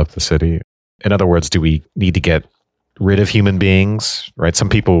rise above the city? In other words, do we need to get rid of human beings, right? Some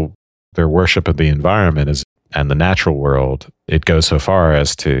people, their worship of the environment and the natural world, it goes so far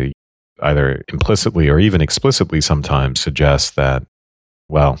as to either implicitly or even explicitly sometimes suggest that,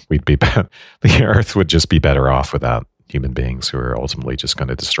 well, the earth would just be better off without human beings, who are ultimately just going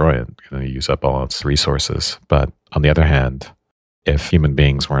to destroy it, going to use up all its resources. But on the other hand, if human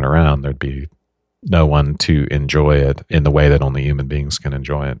beings weren't around, there'd be no one to enjoy it in the way that only human beings can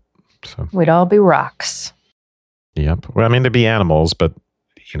enjoy it. So we'd all be rocks. Yep. Well, I mean, there'd be animals, but,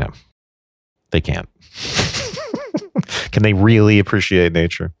 they can't. Can they really appreciate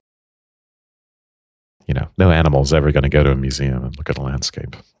nature? No animal's ever going to go to a museum and look at a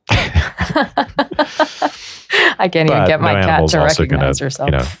landscape. I can't even get my cat to recognize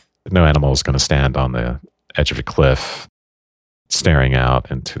herself. No animal is going to stand on the edge of a cliff staring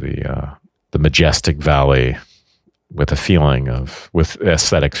out into the majestic valley with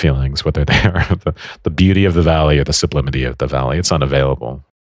aesthetic feelings, whether they are the beauty of the valley or the sublimity of the valley. It's unavailable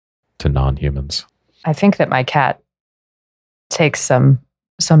to non-humans. I think that my cat takes some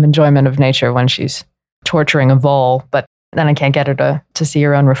enjoyment of nature when she's torturing a vole, but then I can't get her to see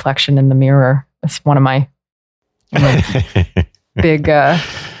her own reflection in the mirror. It's one of my big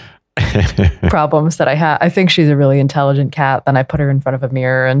problems that I have. I think she's a really intelligent cat. Then I put her in front of a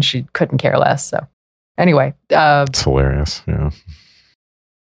mirror and she couldn't care less. So anyway. It's hilarious. Yeah.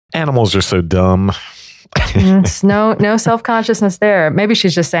 Animals are so dumb. It's no self-consciousness there. Maybe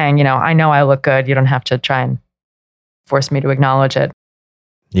she's just saying, I know I look good. You don't have to try and force me to acknowledge it.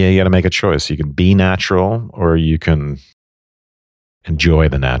 Yeah, you got to make a choice. You can be natural, or you can enjoy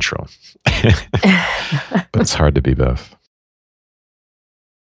the natural. But it's hard to be both.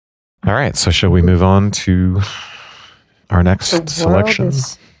 All right, so shall we move on to our next selection? The world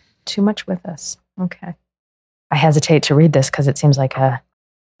is too much with us. Okay. I hesitate to read this because it seems like an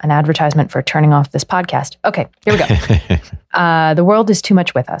advertisement for turning off this podcast. Okay, here we go. The world is too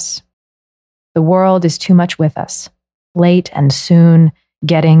much with us. The world is too much with us. Late and soon,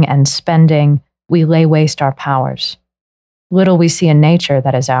 getting and spending, we lay waste our powers. Little we see in nature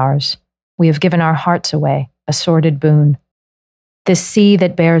that is ours. We have given our hearts away, a sordid boon. This sea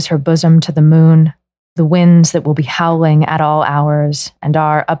that bears her bosom to the moon, the winds that will be howling at all hours and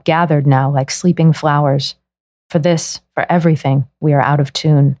are upgathered now like sleeping flowers. For this, for everything, we are out of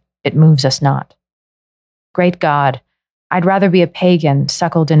tune. It moves us not. Great God, I'd rather be a pagan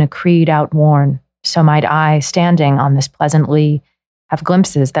suckled in a creed outworn, so might I, standing on this pleasant lea, have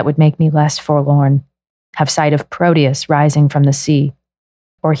glimpses that would make me less forlorn, have sight of Proteus rising from the sea,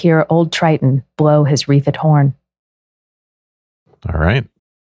 or hear old Triton blow his wreathed horn. All right.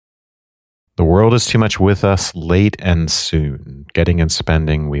 The world is too much with us late and soon. Getting and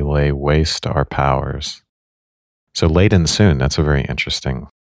spending, we lay waste our powers. So late and soon, that's a very interesting.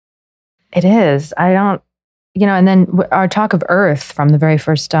 It is. And then our talk of Earth from the very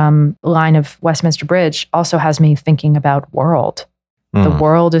first line of Westminster Bridge also has me thinking about world. The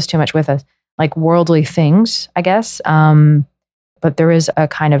world is too much with us, like worldly things, I guess. But there is a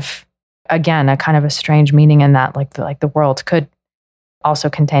kind of a strange meaning in that, like the world could also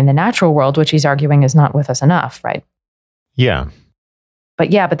contain the natural world, which he's arguing is not with us enough, right? Yeah. But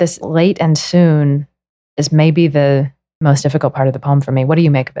this late and soon is maybe the most difficult part of the poem for me. What do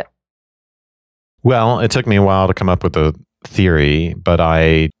you make of it? Well, it took me a while to come up with a theory, but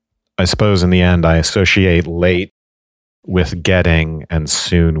I suppose in the end I associate late with getting and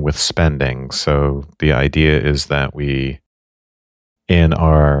soon with spending. So the idea is that we, in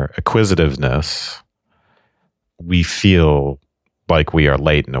our acquisitiveness, we feel like we are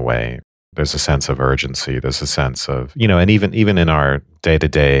late in a way. There's a sense of urgency. There's a sense of, and even in our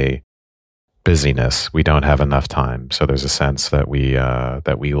day-to-day busyness, we don't have enough time. So there's a sense that we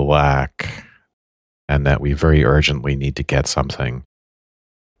lack and that we very urgently need to get something.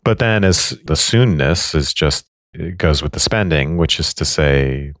 But then as the soonness is just, it goes with the spending, which is to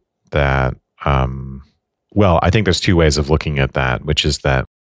say that, I think there's two ways of looking at that, which is that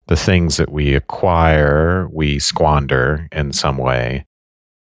the things that we acquire, we squander in some way.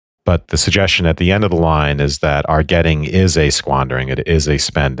 But the suggestion at the end of the line is that our getting is a squandering. It is a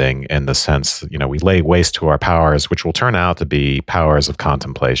spending in the sense, we lay waste to our powers, which will turn out to be powers of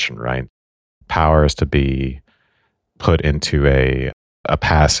contemplation, right? Powers to be put into a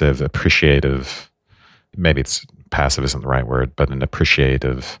passive, appreciative, maybe it's passive isn't the right word, but an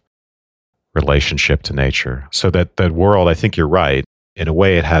appreciative relationship to nature. So that world, I think you're right. In a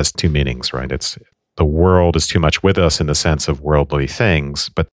way, it has two meanings, right? It's the world is too much with us in the sense of worldly things,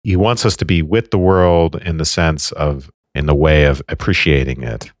 but he wants us to be with the world in the way of appreciating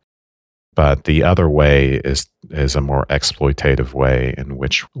it. But the other way is a more exploitative way in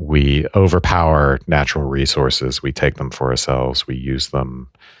which we overpower natural resources. We take them for ourselves. We use them.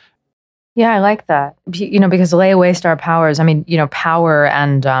 Yeah, I like that. Because lay waste our powers. Power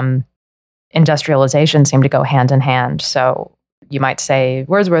and industrialization seem to go hand in hand. So you might say,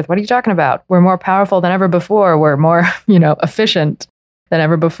 Wordsworth, what are you talking about? We're more powerful than ever before. We're more, efficient than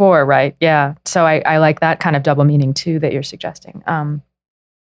ever before, right? Yeah. So I like that kind of double meaning too that you're suggesting.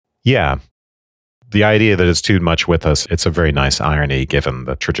 Yeah. The idea that it's too much with us, it's a very nice irony given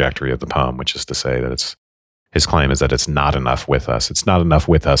the trajectory of the poem, which is to say that his claim is that it's not enough with us. It's not enough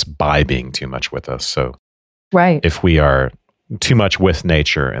with us by being too much with us. So right. If we are too much with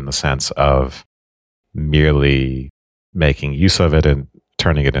nature in the sense of merely making use of it and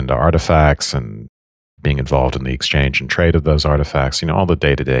turning it into artifacts and being involved in the exchange and trade of those artifacts, all the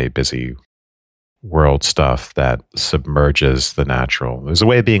day-to-day busy world stuff that submerges the natural. There's a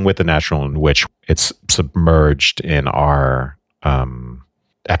way of being with the natural in which it's submerged in our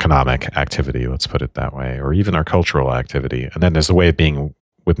economic activity, let's put it that way, or even our cultural activity. And then there's a way of being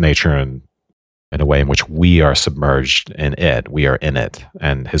with nature in a way in which we are submerged in it. We are in it.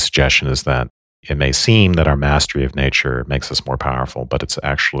 And his suggestion is that it may seem that our mastery of nature makes us more powerful, but it's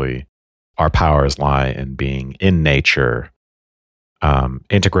actually our powers lie in being in nature,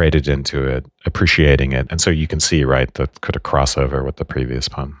 integrated into it, appreciating it. And so you can see, right, that could cross over with the previous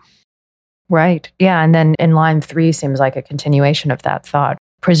poem. Right. Yeah. And then in line 3 seems like a continuation of that thought.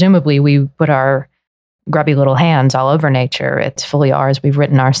 Presumably we put our grubby little hands all over nature. It's fully ours. We've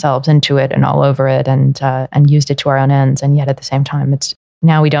written ourselves into it and all over it and used it to our own ends. And yet at the same time,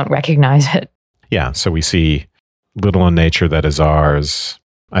 now we don't recognize it. Yeah. So we see little in nature that is ours.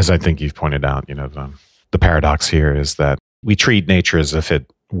 As I think you've pointed out, the paradox here is that we treat nature as if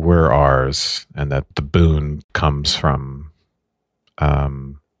it were ours and that the boon comes from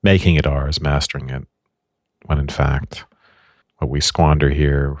making it ours, mastering it, when in fact, what we squander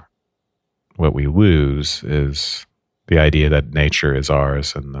here, what we lose is the idea that nature is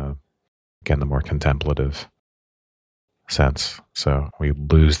ours and the more contemplative sense. So we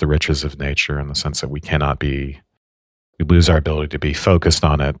lose the riches of nature in the sense that we lose our ability to be focused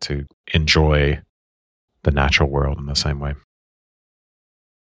on it, to enjoy the natural world in the same way.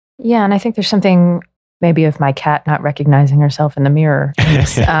 Yeah, and I think there's something maybe of my cat not recognizing herself in the mirror,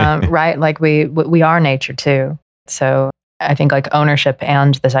 right? Like we are nature too. So I think like ownership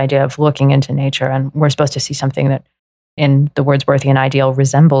and this idea of looking into nature, and we're supposed to see something that in the Wordsworthian ideal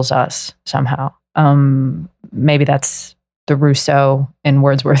resembles us somehow. Maybe that's the Rousseau in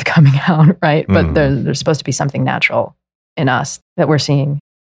Wordsworth coming out, right? But there's supposed to be something natural in us that we're seeing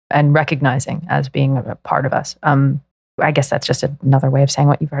and recognizing as being a part of us. I guess that's just another way of saying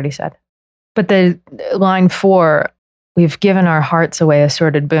what you've already said. But the line 4, we've given our hearts away a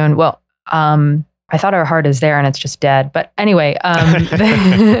sordid boon. Well, I thought our heart is there and it's just dead. But anyway,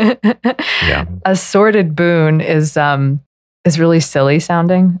 Yeah. a sordid boon is really silly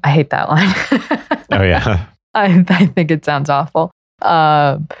sounding. I hate that line. Oh, yeah. I think it sounds awful.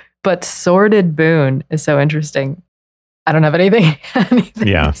 But sordid boon is so interesting. I don't have anything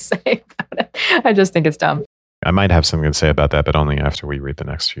to say about it. I just think it's dumb. I might have something to say about that, but only after we read the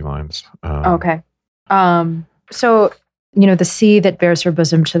next few lines. Okay. So, the sea that bears her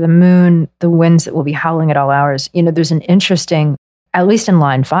bosom to the moon, the winds that will be howling at all hours. There's an interesting, at least in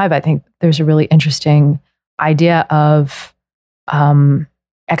line 5, I think there's a really interesting idea of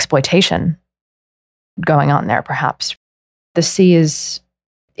exploitation going on there, perhaps. The sea it's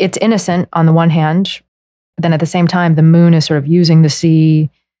innocent on the one hand, but then at the same time, the moon is sort of using the sea.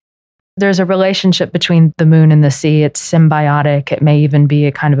 There's a relationship between the moon and the sea. It's symbiotic. It may even be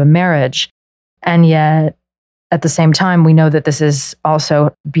a kind of a marriage. And yet, at the same time, we know that this is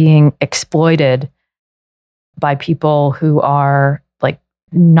also being exploited by people who are like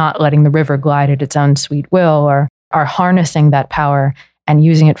not letting the river glide at its own sweet will, or are harnessing that power and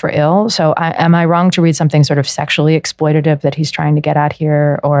using it for ill. So am I wrong to read something sort of sexually exploitative that he's trying to get at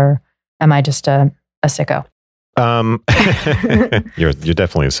here? Or am I just a sicko? You're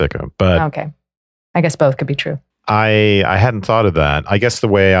definitely a sicko, but okay. I guess both could be true. I hadn't thought of that. I guess the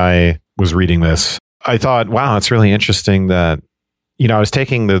way I was reading this, I thought, wow, it's really interesting that, I was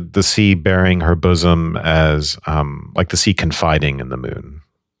taking the sea bearing her bosom as like the sea confiding in the moon,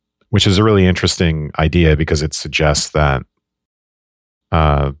 which is a really interesting idea because it suggests that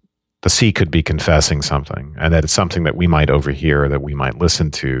the sea could be confessing something, and that it's something that we might overhear, that we might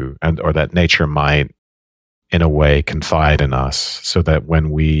listen to, or that nature might, in a way, confide in us, so that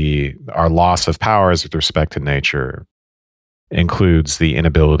when our loss of powers with respect to nature includes the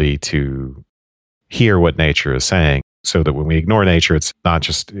inability to hear what nature is saying, so that when we ignore nature, it's not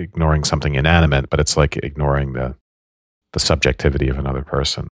just ignoring something inanimate, but it's like ignoring the subjectivity of another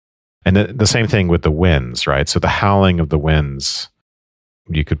person. And the same thing with the winds, right? So the howling of the winds,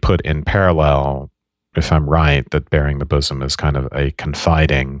 you could put in parallel, if I'm right, that bearing the bosom is kind of a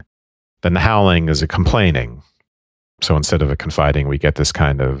confiding, then the howling is a complaining. So instead of a confiding, we get this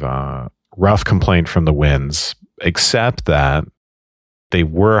kind of rough complaint from the winds, except that they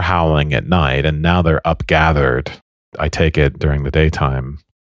were howling at night and now they're upgathered, I take it, during the daytime,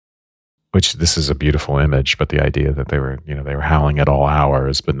 which this is a beautiful image, but the idea that they were howling at all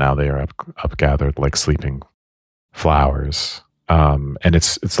hours, but now they are upgathered like sleeping flowers. And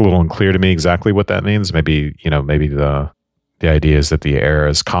it's a little unclear to me exactly what that means. Maybe the idea is that the air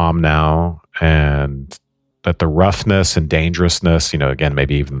is calm now, and that the roughness and dangerousness, again,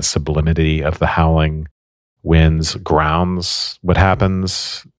 maybe even the sublimity of the howling winds grounds what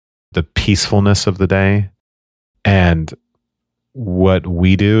happens, the peacefulness of the day. And what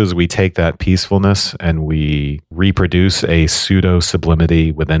we do is we take that peacefulness and we reproduce a pseudo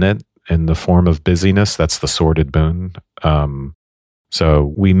sublimity within it in the form of busyness. That's the sordid boon.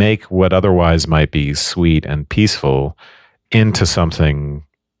 So we make what otherwise might be sweet and peaceful into something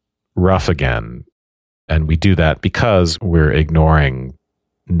rough again. And we do that because we're ignoring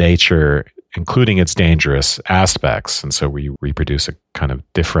nature, including its dangerous aspects. And so we reproduce a kind of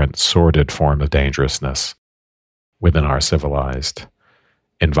different, sordid form of dangerousness within our civilized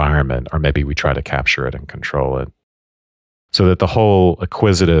environment, or maybe we try to capture it and control it. So that the whole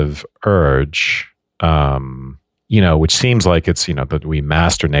acquisitive urge, which seems like it's, that we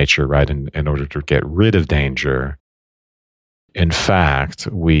master nature, right, in order to get rid of danger. In fact,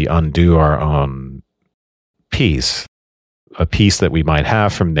 we undo our own peace, a peace that we might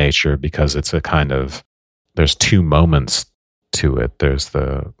have from nature, because it's a kind of, there's two moments to it. There's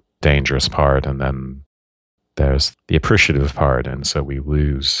the dangerous part, and then there's the appreciative part. And so we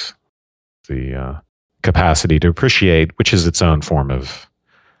lose the capacity to appreciate, which is its own form of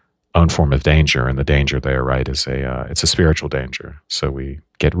danger. And the danger there, right, is it's a spiritual danger. So we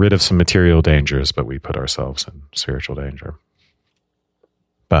get rid of some material dangers, but we put ourselves in spiritual danger.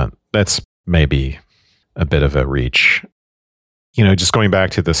 But that's maybe a bit of a reach. Just going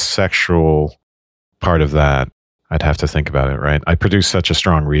back to the sexual part of that, I'd have to think about it, right? I produce such a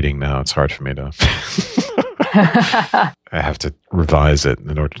strong reading now, it's hard for me to... I have to revise it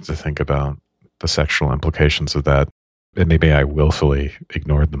in order to think about the sexual implications of that. And maybe I willfully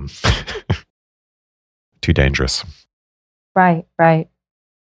ignored them. Too dangerous. Right. Well,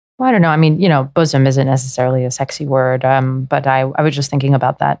 I don't know. I mean, bosom isn't necessarily a sexy word, but I was just thinking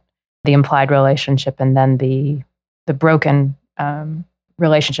about that, the implied relationship and then the broken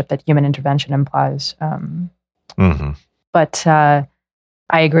relationship that human intervention implies. But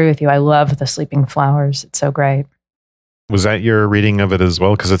I agree with you. I love the sleeping flowers. It's so great. Was that your reading of it as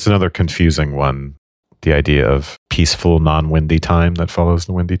well? Because it's another confusing one. The idea of peaceful, non-windy time that follows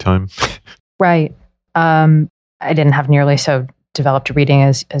the windy time. Right. I didn't have nearly so developed a reading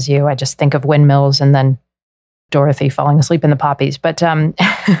as you. I just think of windmills and then Dorothy falling asleep in the poppies. But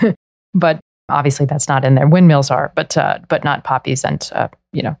but obviously that's not in there. Windmills are, but not poppies and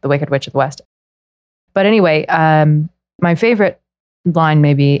the Wicked Witch of the West. But anyway, my favorite line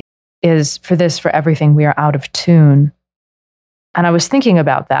maybe is for everything we are out of tune. And I was thinking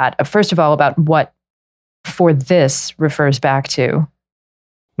about that. First of all, about what for this refers back to.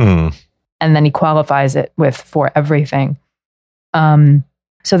 And then he qualifies it with for everything.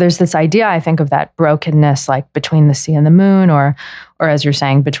 So there's this idea, I think, of that brokenness, like between the sea and the moon, or as you're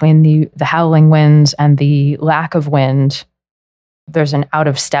saying, between the howling winds and the lack of wind. There's an out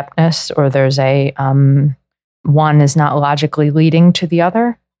of stepness, or there's a one is not logically leading to the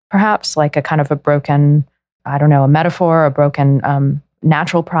other, perhaps like a kind of a broken, I don't know, a metaphor, a broken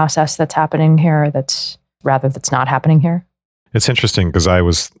natural process that's happening here that's not happening here. It's interesting because I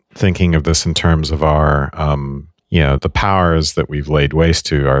was thinking of this in terms of our, the powers that we've laid waste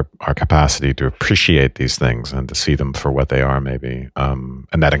to, our capacity to appreciate these things and to see them for what they are, maybe. And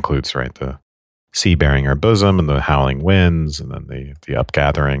that includes, right, the sea bearing our bosom and the howling winds and then the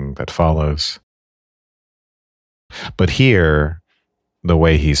upgathering that follows. But here, the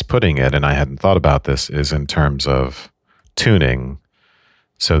way he's putting it, and I hadn't thought about this, is in terms of tuning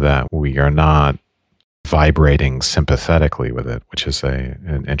so that we are not vibrating sympathetically with it, which is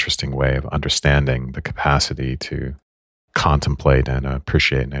an interesting way of understanding the capacity to contemplate and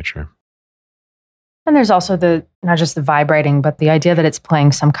appreciate nature. And there's also not just the vibrating, but the idea that it's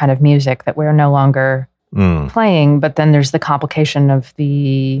playing some kind of music that we're no longer playing. But then there's the complication of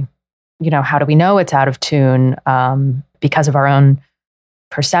how do we know it's out of tune because of our own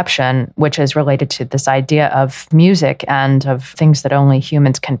perception, which is related to this idea of music and of things that only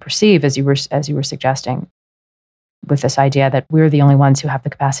humans can perceive, as you were suggesting, with this idea that we're the only ones who have the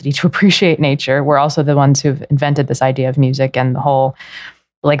capacity to appreciate nature. We're also the ones who've invented this idea of music, and the whole,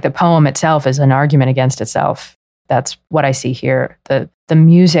 like, the poem itself is an argument against itself. That's what I see here. The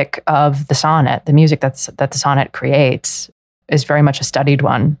music of the sonnet, the music that the sonnet creates, is very much a studied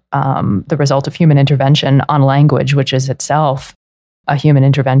one, the result of human intervention on language, which is itself a human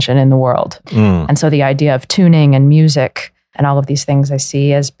intervention in the world. And so the idea of tuning and music and all of these things I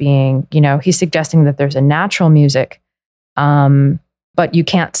see as being, he's suggesting that there's a natural music, but you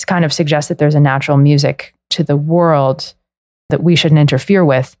can't kind of suggest that there's a natural music to the world that we shouldn't interfere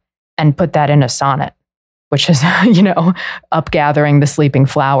with and put that in a sonnet, which is, upgathering the sleeping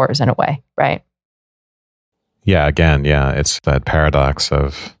flowers in a way, right? Yeah, again, it's that paradox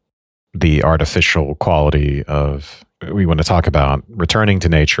of the artificial quality of, we want to talk about returning to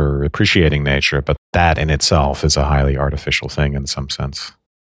nature, appreciating nature, but that in itself is a highly artificial thing in some sense.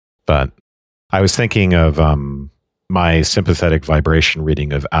 But I was thinking of my sympathetic vibration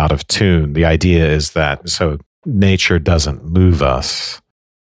reading of out of tune. The idea is that, so nature doesn't move us.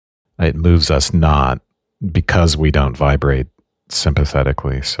 It moves us not because we don't vibrate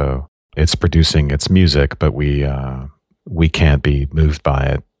sympathetically. So it's producing its music, but we can't be moved by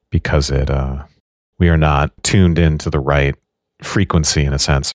it because we are not tuned into the right frequency, in a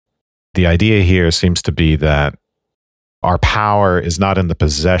sense. The idea here seems to be that our power is not in the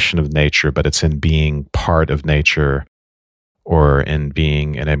possession of nature, but it's in being part of nature, or in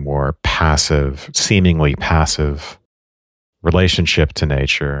being in a more passive, seemingly passive relationship to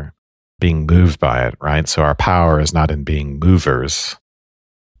nature, being moved by it, right? So our power is not in being movers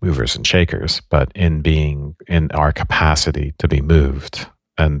and shakers, but in our capacity to be moved.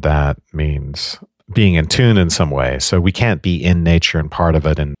 And that means being in tune in some way. So we can't be in nature and part of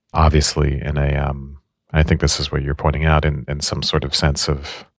it. And obviously I think this is what you're pointing out, in some sort of sense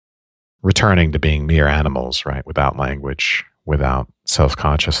of returning to being mere animals, right? Without language, without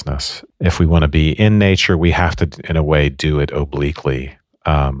self-consciousness. If we want to be in nature, we have to, in a way, do it obliquely.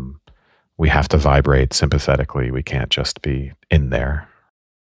 We have to vibrate sympathetically. We can't just be in there.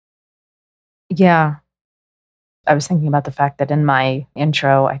 Yeah. I was thinking about the fact that in my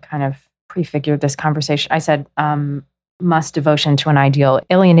intro, I kind of prefigured this conversation. I said, must devotion to an ideal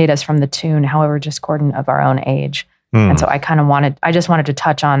alienate us from the tune, however discordant of our own age. And so I just wanted to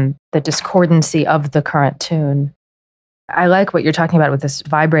touch on the discordancy of the current tune. I like what you're talking about with this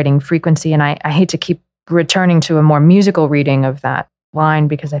vibrating frequency, and I hate to keep returning to a more musical reading of that line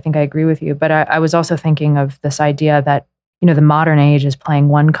because I think I agree with you. But I was also thinking of this idea that, the modern age is playing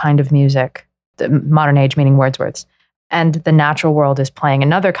one kind of music, the modern age meaning Wordsworth's, and the natural world is playing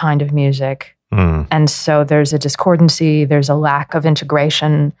another kind of music. And so there's a discordancy, there's a lack of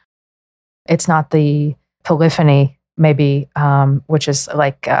integration. It's not the polyphony, maybe, which is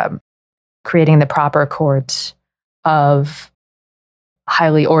like creating the proper chords of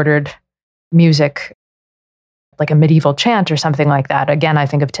highly ordered music, like a medieval chant or something like that. Again, I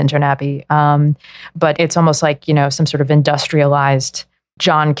think of Tintern Abbey, but it's almost like, some sort of industrialized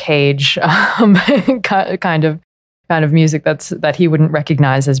John Cage kind of music that he wouldn't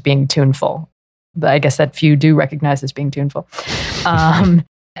recognize as being tuneful. But I guess that few do recognize as being tuneful.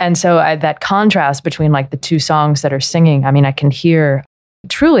 And so that contrast between like the two songs that are singing, I mean, I can hear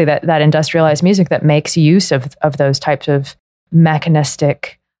truly that industrialized music that makes use of those types of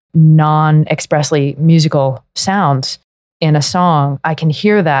mechanistic, non-expressly musical sounds in a song. I can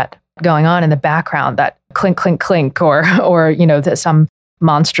hear that going on in the background, that clink, clink, clink, or some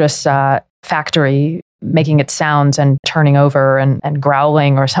monstrous factory making its sounds and turning over and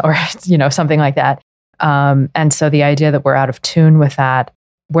growling or something like that. And so the idea that we're out of tune with that,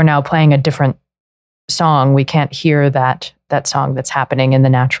 we're now playing a different song. We can't hear that song that's happening in the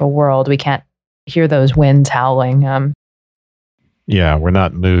natural world. We can't hear those winds howling. Yeah, we're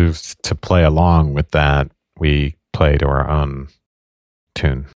not moved to play along with that. We play to our own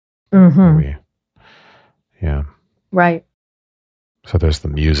tune. Mm-hmm. Yeah. Right. So there's the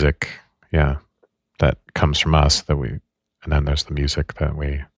music, that comes from us and then there's the music that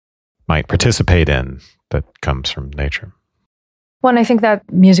we might participate in that comes from nature. Well, and I think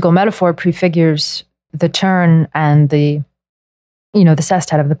that musical metaphor prefigures the turn and the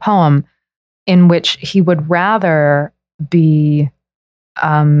sestet of the poem, in which he would rather be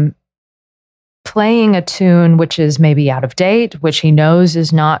playing a tune which is maybe out of date, which he knows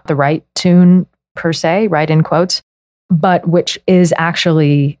is not the right tune per se, right in quotes, but which is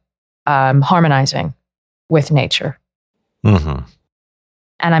actually harmonizing with nature. Mm-hmm.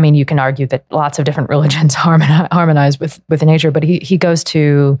 And I mean, you can argue that lots of different religions harmonize with nature, but he goes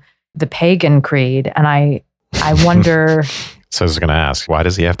to the pagan creed, and I wonder. So I was going to ask, why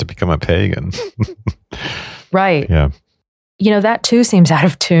does he have to become a pagan? Right. Yeah. That too seems out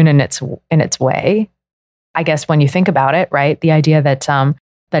of tune in its way. I guess when you think about it, right? The idea that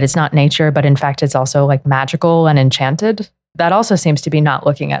it's not nature, but in fact it's also like magical and enchanted. That also seems to be not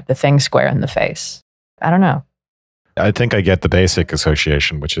looking at the thing square in the face. I don't know. I think I get the basic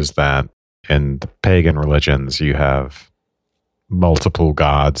association, which is that in the pagan religions, you have multiple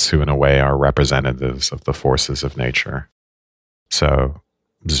gods who in a way are representatives of the forces of nature. So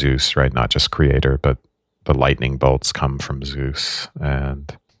Zeus, right? Not just creator, but the lightning bolts come from Zeus.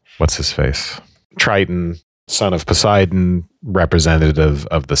 And what's his face? Triton, son of Poseidon, representative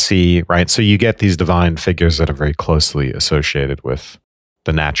of the sea, right? So you get these divine figures that are very closely associated with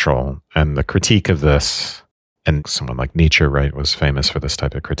the natural. And the critique of this, and someone like Nietzsche, right, was famous for this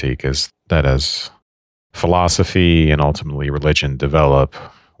type of critique, is that as philosophy and ultimately religion develop,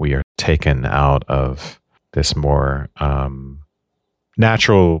 we are taken out of this more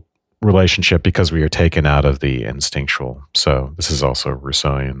natural relationship because we are taken out of the instinctual. So this is also a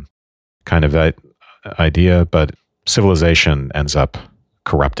Rousseauian kind of idea, but civilization ends up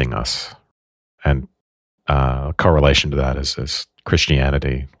corrupting us. And correlation to that is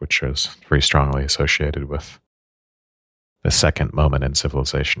Christianity, which is very strongly associated with the second moment in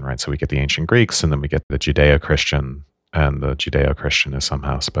civilization, right? So we get the ancient Greeks, and then we get the Judeo-Christian, and the Judeo-Christian is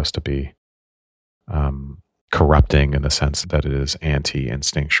somehow supposed to be corrupting in the sense that it is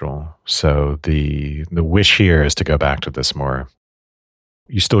anti-instinctual. So the wish here is to go back to this more,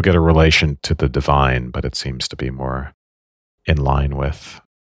 you still get a relation to the divine, but it seems to be more in line with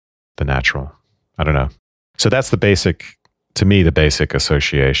the natural. I don't know. So that's the basic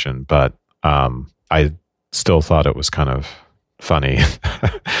association, but I still thought it was kind of funny.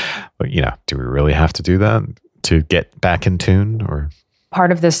 But, do we really have to do that to get back in tune? Or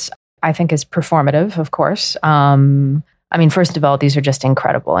part of this, I think, is performative, of course. First of all, these are just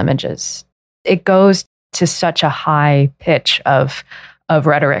incredible images. It goes to such a high pitch of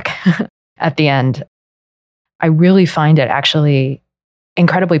rhetoric at the end. I really find it actually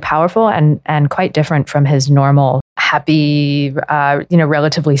incredibly powerful and quite different from his normal happy,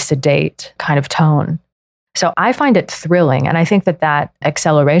 relatively sedate kind of tone. So I find it thrilling. And I think that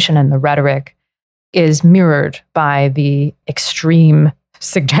acceleration in the rhetoric is mirrored by the extreme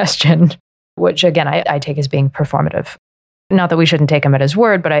suggestion, which again, I take as being performative. Not that we shouldn't take him at his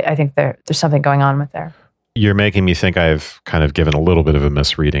word, but I think there's something going on with there. You're making me think I've kind of given a little bit of a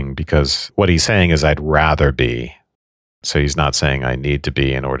misreading, because what he's saying is I'd rather be. So he's not saying I need to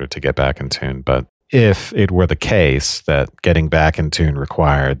be in order to get back in tune. But if it were the case that getting back in tune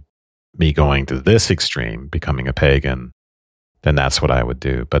required me going to this extreme, becoming a pagan, then that's what I would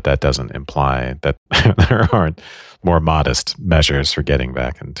do. But that doesn't imply that there aren't more modest measures for getting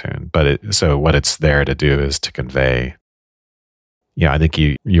back in tune. But so what it's there to do is to convey. Yeah, I think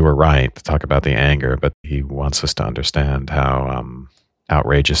you were right to talk about the anger, but he wants us to understand how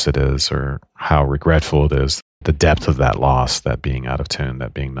outrageous it is, or how regretful it is, the depth of that loss, that being out of tune,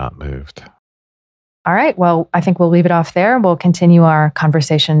 that being not moved. All right. Well, I think we'll leave it off there. We'll continue our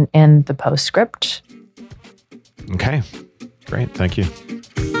conversation in the postscript. Okay. Great. Thank you.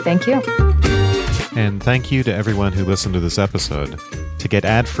 Thank you. And thank you to everyone who listened to this episode. To get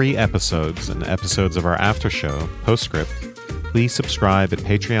ad-free episodes and episodes of our after show, Postscript, please subscribe at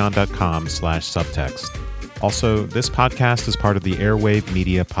patreon.com/subtext. Also, this podcast is part of the Airwave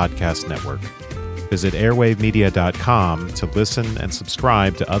Media Podcast Network. Visit airwavemedia.com to listen and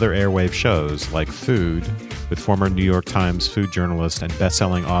subscribe to other Airwave shows like Food, with former New York Times food journalist and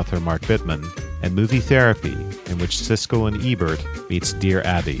best-selling author Mark Bittman, and Movie Therapy, in which Siskel and Ebert meets Dear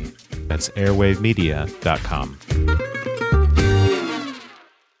Abby. That's airwavemedia.com.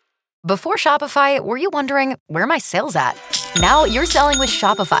 Before Shopify, were you wondering, where are my sales at? Now you're selling with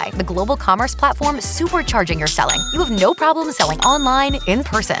Shopify, the global commerce platform supercharging your selling. You have no problem selling online, in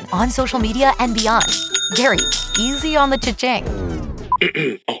person, on social media, and beyond. Gary, easy on the cha-ching.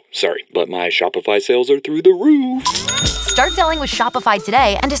 Oh, sorry, but my Shopify sales are through the roof. Start selling with Shopify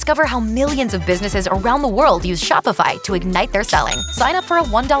today and discover how millions of businesses around the world use Shopify to ignite their selling. Sign up for a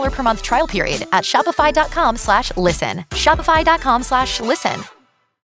 $1 per month trial period at shopify.com/listen. Shopify.com/listen.